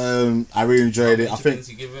good. I really enjoyed it. I think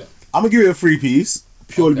you give it? I'm gonna give it a 3 piece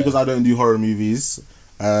purely because I don't do horror movies.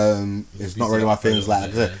 It's not really my things. Like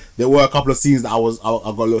I said, there were a couple of scenes that I got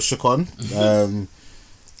a little shook on.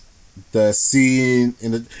 The scene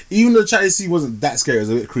even the Chinese scene wasn't that scary. It was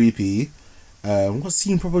a bit creepy. What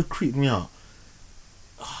scene probably creeped me out?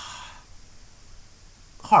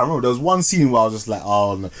 I can't remember. There was one scene where I was just like,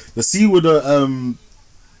 oh no. The scene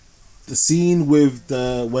with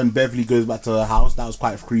when Beverly goes back to her house, that was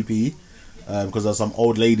quite creepy. Because there's some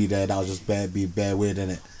old lady there that was just bare weird in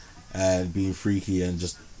it, and being freaky and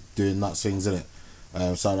just doing nuts things in it.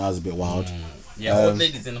 So that was a bit wild. Old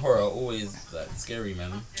ladies in horror are always like scary,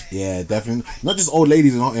 man. Yeah, definitely. Not just old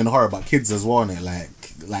ladies in horror, but kids as well, innit?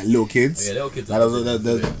 Like little kids. Yeah, little kids. Like,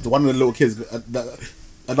 one of the little kids,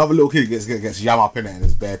 another little kid gets yam up in it, and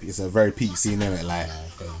it's a very peak scene in it. Like,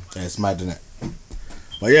 yeah, it's mad in it.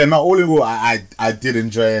 But yeah, all in all, I did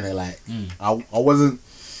enjoy it. Like, I wasn't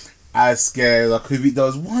as scared as I could be. There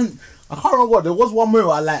was one, I can't remember what. There was one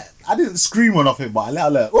moment I didn't scream or nothing, but I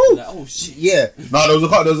let oh shit. Yeah. No, there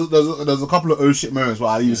was a couple of oh shit moments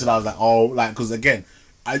where I even said I was like, oh, like, because again,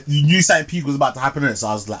 you knew something peak was about to happen in it, so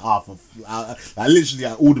I was like, I literally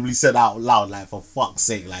audibly said out loud, like, for fuck's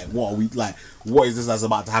sake, like, what is this that's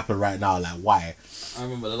about to happen right now? Like, why? I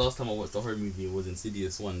remember the last time I watched the horror movie was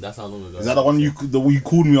Insidious 1. That's how long ago. Is that the one you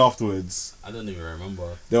called me afterwards? I don't even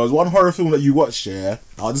remember. There was one horror film that you watched, yeah.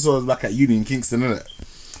 This was back at uni in Kingston, innit?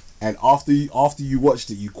 And after you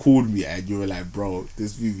watched it, you called me and you were like, bro,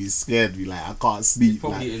 this movie scared me. Like, I can't sleep.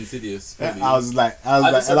 Probably like, Insidious. Probably. I was like, and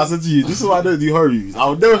I said to you, this is why I don't do horror movies.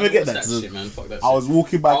 I'll never forget that. Shit, man. Fuck that I was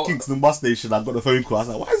walking by Kingston bus station. I got the phone call. I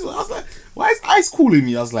was like, why is Ice calling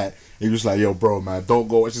me? I was like, he was like, yo, bro, man, don't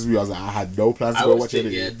go watch this movie. I was like, I had no plans to go watch it.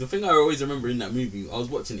 Yeah, the thing I always remember in that movie, I was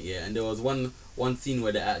watching it, yeah, and there was one scene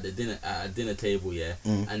where they're at a dinner table, yeah,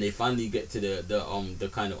 and they finally get to the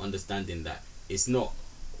kind of understanding that it's not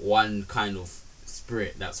one kind of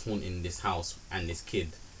spirit that's haunting this house and this kid.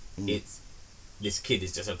 It's this kid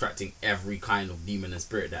is just attracting every kind of demon and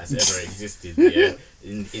spirit that's ever existed, yeah,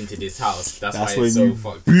 into this house. That's why it's so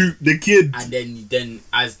fucked. The kid. And then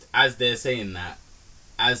as they're saying that,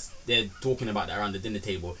 as they're talking about that around the dinner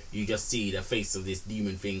table, you just see the face of this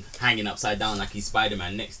demon thing hanging upside down like he's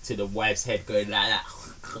Spider-Man next to the wife's head, going like that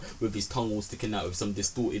with his tongue all sticking out with some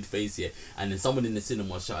distorted face here. And then someone in the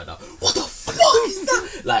cinema shouted out, "What the fuck is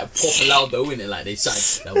that?" Like proper loud though, innit? Like they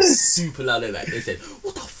shouted, that was super loud. Like they said,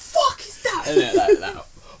 "What the fuck is that?" And then, like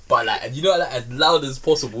but like, you know, like as loud as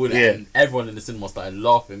possible, innit? Yeah. And everyone in the cinema started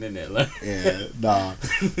laughing, innit? Like, yeah, nah.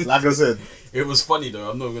 Like I said, it was funny though.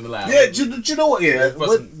 I'm not gonna lie. Yeah, do you know what? Yeah,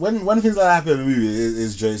 when things like that happen in the movie,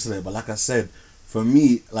 it's jokes in it. But like I said, for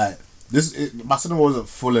me, like my cinema wasn't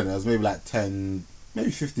full in it. It was maybe like 10,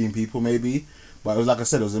 maybe 15 people, maybe. But it was like I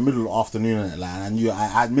said, it was the middle of the afternoon in it. Like, and I knew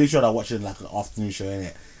I made sure that I watched it like an afternoon show in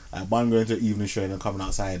it. Like, one going to an evening show and then coming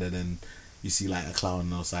outside and then you see like a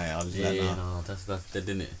clown outside. I was like, nah. No, that's that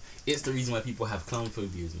didn't it. It's the reason why people have clown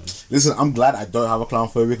phobias, man. Listen, I'm glad I don't have a clown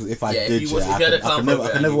phobia, because if I did, I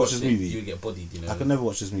could never watch this movie. You would get bodied, you know. I could never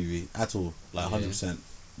watch this movie at all, like 100%,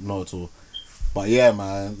 not at all. But yeah,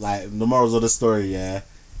 man, like the morals of the story, yeah,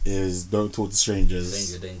 is don't talk to strangers.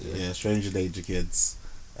 Stranger danger. Yeah, stranger danger, kids.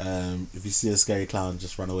 If you see a scary clown,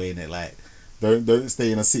 just run away in it. Like, don't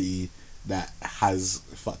stay in a city that has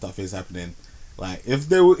fucked up things happening. Like, if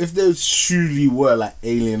there truly were like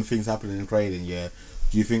alien things happening in Croydon, yeah.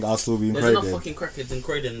 Do you think I'll still be in Croydon? There's enough fucking crackheads in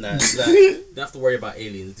Croydon that you don't have to worry about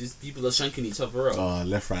aliens. These people are shanking each other up. Oh,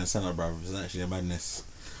 left, right, and centre, bruv. It's actually a madness.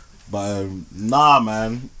 But nah,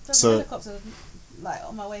 man. So helicopter, like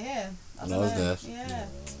on my way here. I was there. Yeah.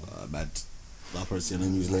 Bad. I'll probably see on the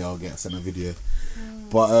news later. I'll send a video.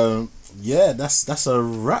 But yeah, that's a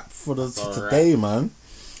wrap for today, man.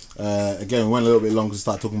 Again, we went a little bit longer to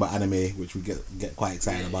start talking about anime, which we get quite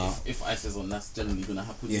excited about. If Ice is on, that's generally gonna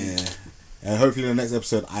happen. Yeah. And hopefully in the next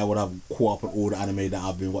episode I would have caught up on all the anime that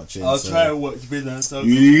I've been watching. I'll try and watch Vinland Saga.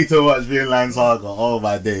 You need to watch Vinland Saga. Oh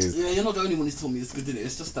my days. Yeah, you're not the only one who's told me it's good, innit?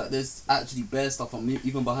 It's just that there's actually bare stuff on me,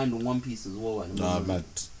 even behind on One Piece as well. Nah, man.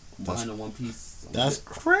 Behind on One Piece. That's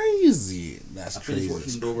crazy. That's crazy. I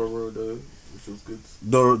finished watching Dororo though, which was good.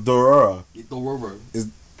 Dororo? Dororo.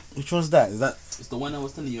 Which one's that? Is that? It's the one I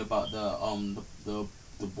was telling you about,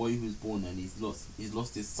 the boy who's born and he's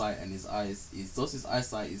lost his sight and his eyes. He's lost his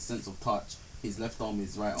eyesight, his sense of touch. His left arm,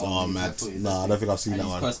 his right arm. Oh man, I don't think I've seen that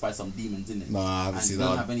one. He's cursed by some demons, innit? No, I haven't seen that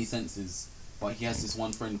one. He doesn't have any senses, but he has this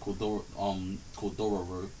one friend called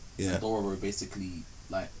Dororo. Yeah. And Dororo basically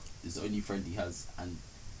like is the only friend he has, and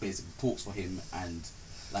basically talks for him and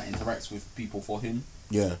like interacts with people for him.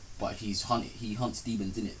 Yeah. But he hunts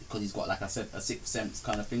demons in it because he's got, like I said, a sixth sense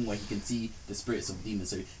kind of thing where he can see the spirits of demons.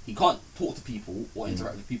 So he can't talk to people or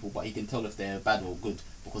interact with people, but he can tell if they're bad or good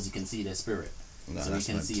because he can see their spirit. No, so you that's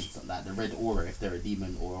can mad. see like the red aura if they're a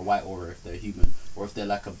demon, or a white aura if they're a human, or if they're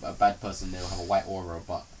like a bad person, they'll have a white aura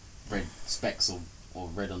but red specks or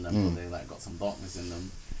red on them, or they like got some darkness in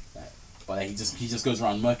them. Like, but like, he just goes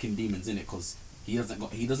around murking demons in it because he's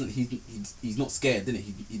not scared, innit?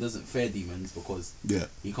 He doesn't fear demons because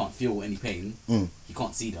he can't feel any pain. He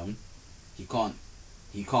can't see them. He can't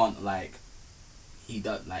like he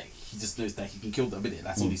just knows that he can kill them, innit?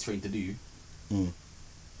 That's all he's trained to do. No,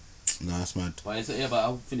 that's mad. But but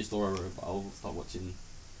I'll finish the horror. But I'll start watching.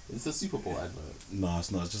 It's a Super Bowl advert. No,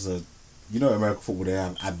 it's not. It's just a. You know, American football, they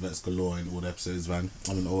have adverts galore in all the episodes, man.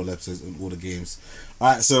 I mean, all the episodes in all the games.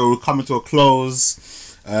 All right, so we're coming to a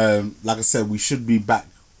close. Like I said, we should be back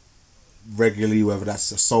regularly, whether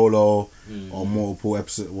that's a solo or multiple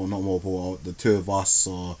episode, well, not multiple, or the two of us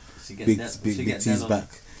or big T's back.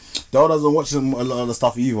 Dell doesn't watch a lot of the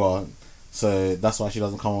stuff either, so that's why she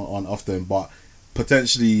doesn't come on often. But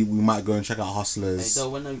potentially, we might go and check out Hustlers. Hey,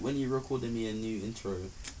 Dell, when you recording me a new intro?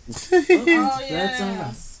 Oh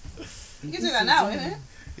yeah. You can do that now, innit?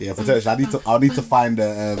 Yeah, potentially. I'll need to find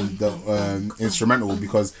the instrumental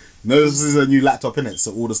because this is a new laptop, innit?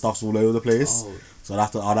 So all the stuff's all over the place. Oh. So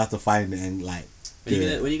I'll have to find it and like. When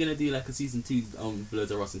are you gonna do like a season 2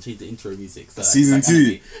 Blurs of Us and change the intro music? So season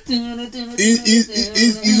 2. He's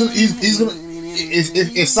gonna.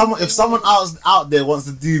 If someone out there wants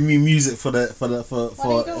to do me music for an intro,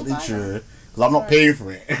 because I'm not paying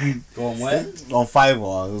for it. Go on where? On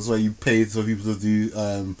Fiverr, that's where you pay for people to do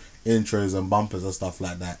intros and bumpers and stuff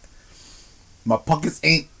like that. My pockets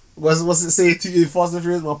ain't. What's it say? Too Fast and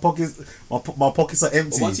Furious. My pockets are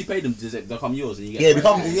empty. But once you pay them, does it become yours and you get? It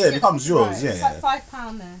becomes yours. Right. Yeah, It's like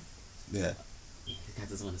 £5 there. yeah. The guy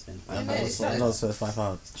doesn't want to spend I know, £5. I know it's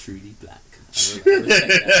 £5. Truly black.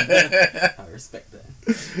 I respect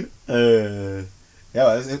that.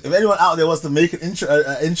 Yeah. If anyone out there wants to make an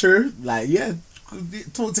intro, like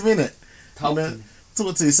talk to me, innit? Talk to me.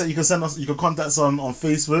 Talk to you. So you can contact us on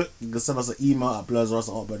Facebook. You can send us an email at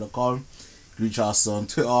blursorus@hotmail.com. Reach us on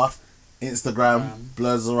Twitter, Instagram,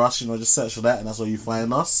 blursorus. Just search for that, and that's where you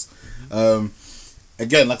find us.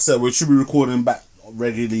 Again, like I said, we should be recording back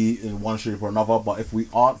regularly in one shape or another. But if we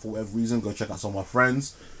aren't, for whatever reason, go check out some of our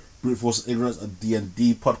friends. Brute Force Ignorance, a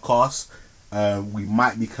D&D podcast. We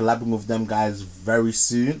might be collabing with them guys very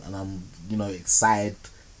soon, and I'm excited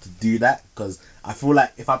to do that because I feel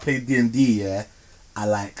like if I play D&D, I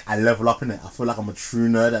level up in it. I feel like I'm a true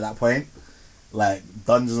nerd at that point. Like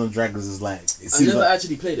Dungeons and Dragons is like. I've never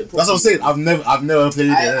actually played it. That's what I'm saying. I've never played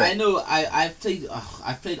it. I know. I've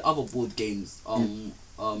played other board games.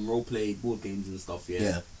 Role play board games and stuff.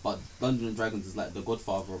 Yeah. But Dungeons and Dragons is like the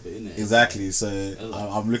godfather of it, isn't it? Exactly. So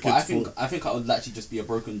I'm looking. I think I would actually just be a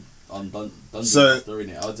broken dungeon master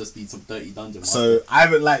in it. I'll just be some dirty dungeon master. So I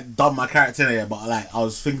haven't done my character yet, but I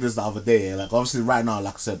was thinking this the other day. Like obviously right now,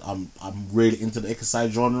 like I said, I'm really into the Ikasai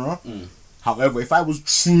genre. However, if I was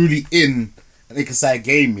truly in an Ikasai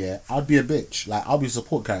game, I'd be a bitch. Like I'll be a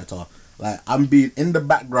support character. Like I'm being in the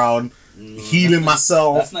background, healing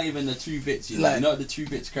myself. That's not even the true bitch. You know what the true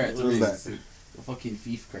bitch character is? That? The fucking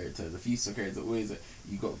thief character. The thief character always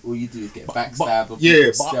all you do is get backstabbed.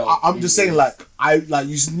 I'm just saying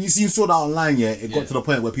you seen Sword Art Online. It got to the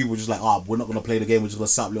point where people were just like, we're not gonna play the game. We're just gonna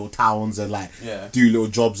set up little towns and do little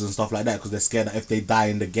jobs and stuff like that because they're scared that if they die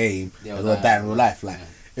in the game, they're gonna die in real life.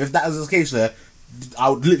 If that was the case, I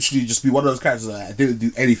would literally just be one of those characters that I didn't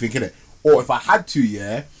do anything in it. Or if I had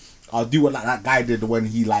to, I'll do what that guy did when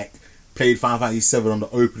he played Final Fantasy 7 on the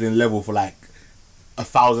opening level for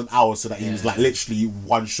 1,000 hours, so that he was literally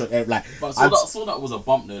one shot. But Sword Art was a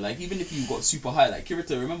bump though. Even if you got super high,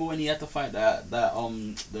 Kirito. Remember when he had to fight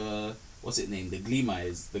the what's it named? The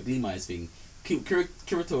Gleamize thing.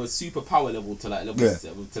 Kirito was super power level to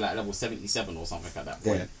level 77 or something at that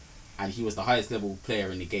point, and he was the highest level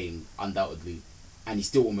player in the game undoubtedly, and he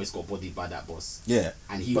still almost got bodied by that boss.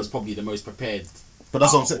 And he was probably the most prepared. But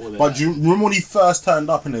that's what I'm saying. But do you remember when he first turned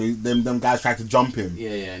up and them guys tried to jump him?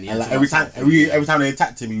 And every time they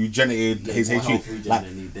attacked him, he regenerated his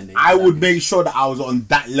HP. I would make sure that I was on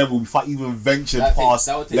that level before I even ventured past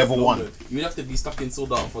level 1. You'd have to be stuck in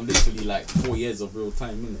Sword Art for literally 4 years of real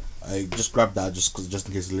time, innit? I just grabbed that just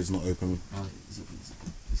in case the lid's not open.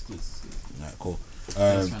 It's good. Alright, cool.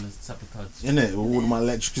 Trying to sabotage. Innit? All my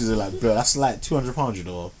electricity bro, that's £200, you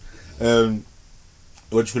know.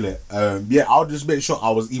 What do you call it? I'll just make sure I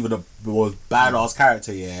was even the most badass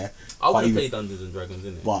character. I want to play Dungeons and Dragons,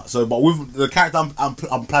 innit? But with the character I'm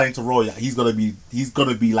planning to roll, he's gonna be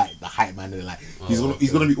like the hype man. He's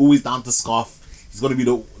gonna be always down to scuff. He's gonna be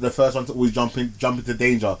the first one to always jump into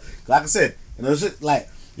danger. Like I said,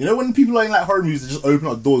 You know when people are in like horror movies, they just open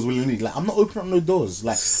up doors willingly. Like I'm not opening up no doors.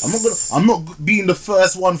 Like I'm not being the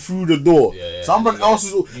first one through the door. Someone else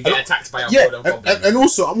is. You get attacked by a and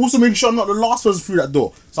also I'm also making sure I'm not the last person through that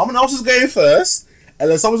door. Someone else is going first, and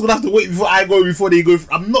then someone's gonna have to wait before I go before they go.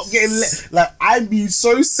 I'm not getting like I'm being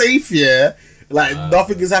so safe here. Like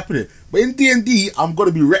nothing is happening. But in D&D, I'm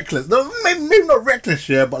gonna be reckless. No, maybe not reckless,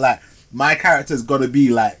 yeah, but like my character's gonna be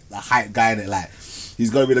like the hype guy that like. He's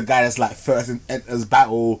gonna be the guy that's like first in enters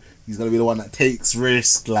battle. He's gonna be the one that takes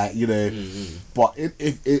risk, like you know. But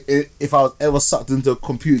if I was ever sucked into a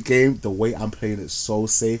computer game, the way I'm playing it's so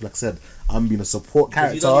safe. Like I said, I'm being a support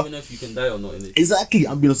character. You don't even know if you can die or not in it. Exactly,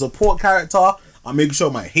 I'm being a support character. I'm making sure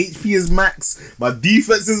my HP is max, my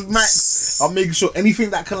defense is max. I'm making sure anything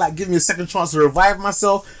that can like give me a second chance to revive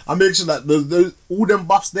myself. I'm making sure that those all them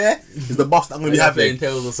buffs there is the buffs that I'm gonna be having. Playing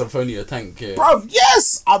Tales of Symphonia tank, yeah. Bro,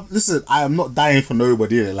 yes. Listen, I am not dying for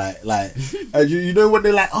nobody. Like, you know when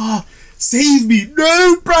they're like, oh, save me,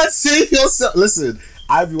 no, bro, save yourself. Listen,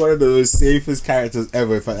 I'd be one of the safest characters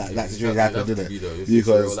ever if that situation happened, didn't it? Because it's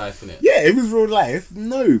real life, innit? Yeah, if it's real life,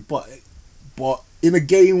 no, but in a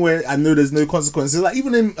game where I know there's no consequences, like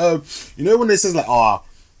even in you know when they says like, oh,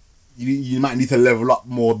 you might need to level up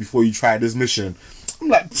more before you try this mission. I'm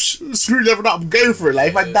like, screw level up, I'm going for it. Like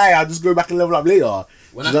if I die, I'll just go back and level up later.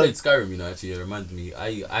 When I played Skyrim, you know, actually it reminded me.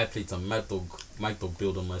 I played some Mad Dog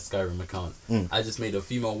build on my Skyrim account. I just made a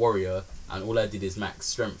female warrior, and all I did is max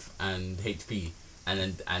strength and HP, and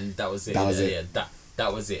that was it.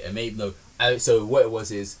 That was it. And maybe no. So what it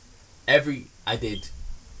was is I did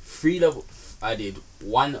 3 level. I did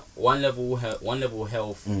one level health, 1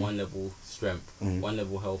 level strength, 1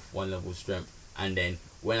 level health, 1 level strength, and then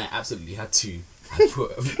when I absolutely had to,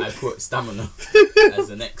 I put stamina as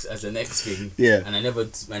the next thing. Yeah. And I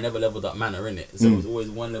never leveled up mana in it, so it was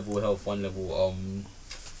always 1 level health, 1 level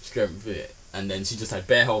strength in it, and then she just had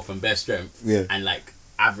bare health and bare strength. Yeah. And like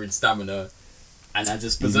average stamina. And I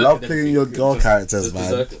just berserked. You love playing your girl characters,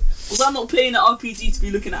 man. Because I'm not playing an RPG to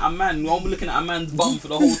be looking at a man. I'm looking at a man's bum for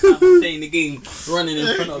the whole time I'm playing the game, running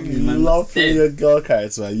in front of me, man. You love playing your girl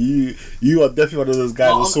characters, man. You are definitely one of those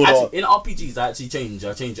guys. In RPGs, I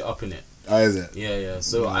change it up in it. Oh, is it? Yeah.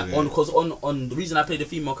 So on the reason I played the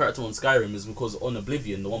female character on Skyrim is because on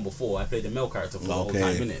Oblivion, the one before, I played a male character for the whole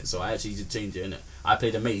time in it. So I actually did change it in it. I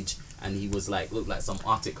played a mage, and he was like looked like some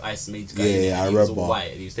Arctic ice mage guy. Yeah, I remember. He was all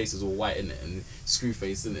white, and his face was all white in it, and screw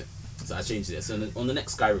face in it. So I changed it. So on the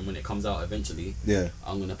next Skyrim, when it comes out eventually,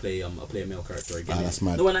 I'm gonna play a male character again. Oh, that's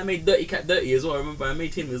mad. The one I made Dirty Cat Dirty as well. I remember I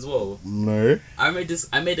made him as well. No. I made a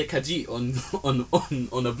Khajiit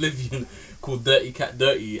on Oblivion called Dirty Cat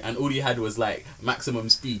Dirty, and all he had was like maximum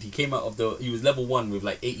speed. He was level 1 with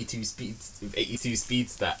like 82 speed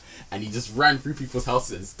stat, and he just ran through people's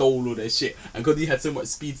houses and stole all their shit. And because he had so much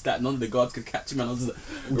speed stat, none of the guards could catch him, and I was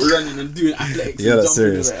just like, running and doing athletics. Yeah, that's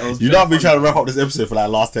serious. You know I've been trying to wrap up this episode for like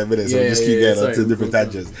last 10 minutes, so we just keep getting onto different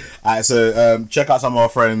tangents. Alright, so check out some of our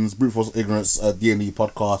friends, Brute Force Ignorance, D&D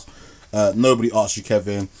podcast, Nobody Asked You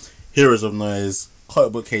Kevin, Heroes of Noise,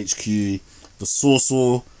 Comic Book HQ, The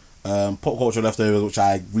Sorcerer, Pop Culture Leftovers, which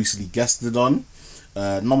I recently guested on,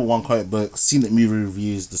 number 1 comic book, Seen It Movie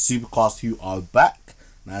Reviews, The Supercast, who are back.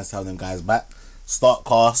 Nice to have them guys back.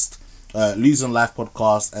 Startcast, Losing Life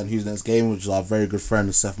podcast, and Who's Next Game, which is our very good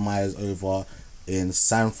friend Seth Meyers over in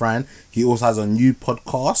San Fran. He also has a new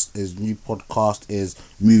podcast. His new podcast is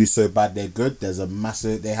Movies So Bad They're Good.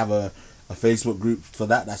 They have a Facebook group for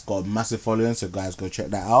that's got a massive following, so guys go check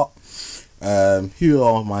that out. Who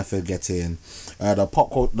am I forgetting?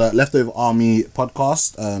 The Leftover Army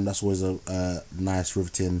podcast. That's always a nice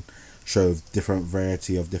riveting show of different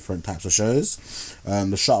variety of different types of shows.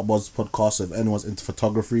 The Shutterbods podcast. If anyone's into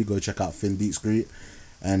photography, go check out Finn Deetscreet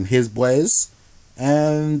and his boys.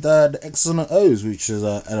 And the X's and O's, which is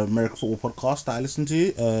an American football podcast that I listen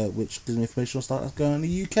to, which gives me information on stuff that's going on in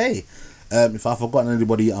the UK. If I've forgotten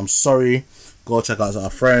anybody, I'm sorry. Go check out our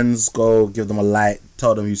friends. Go give them a like.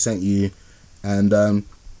 Tell them who sent you. And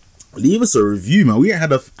leave us a review, man. We ain't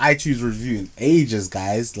had an iTunes review in ages,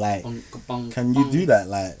 guys. Like, can you do that?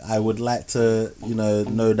 Like, I would like to,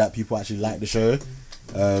 know that people actually like the show,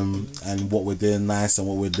 and what we're doing nice and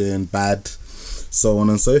what we're doing bad, so on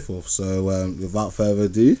and so forth. So, without further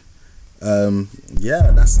ado,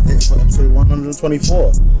 that's it for episode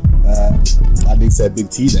 124. I didn't say Big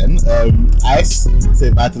T then. Ice,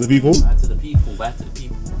 say bye to the people. Bye to the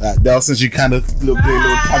people. Del, since you kind of great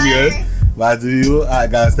little cameo. Bye to you. Alright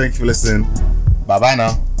guys, thank you for listening. Bye bye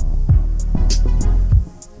now.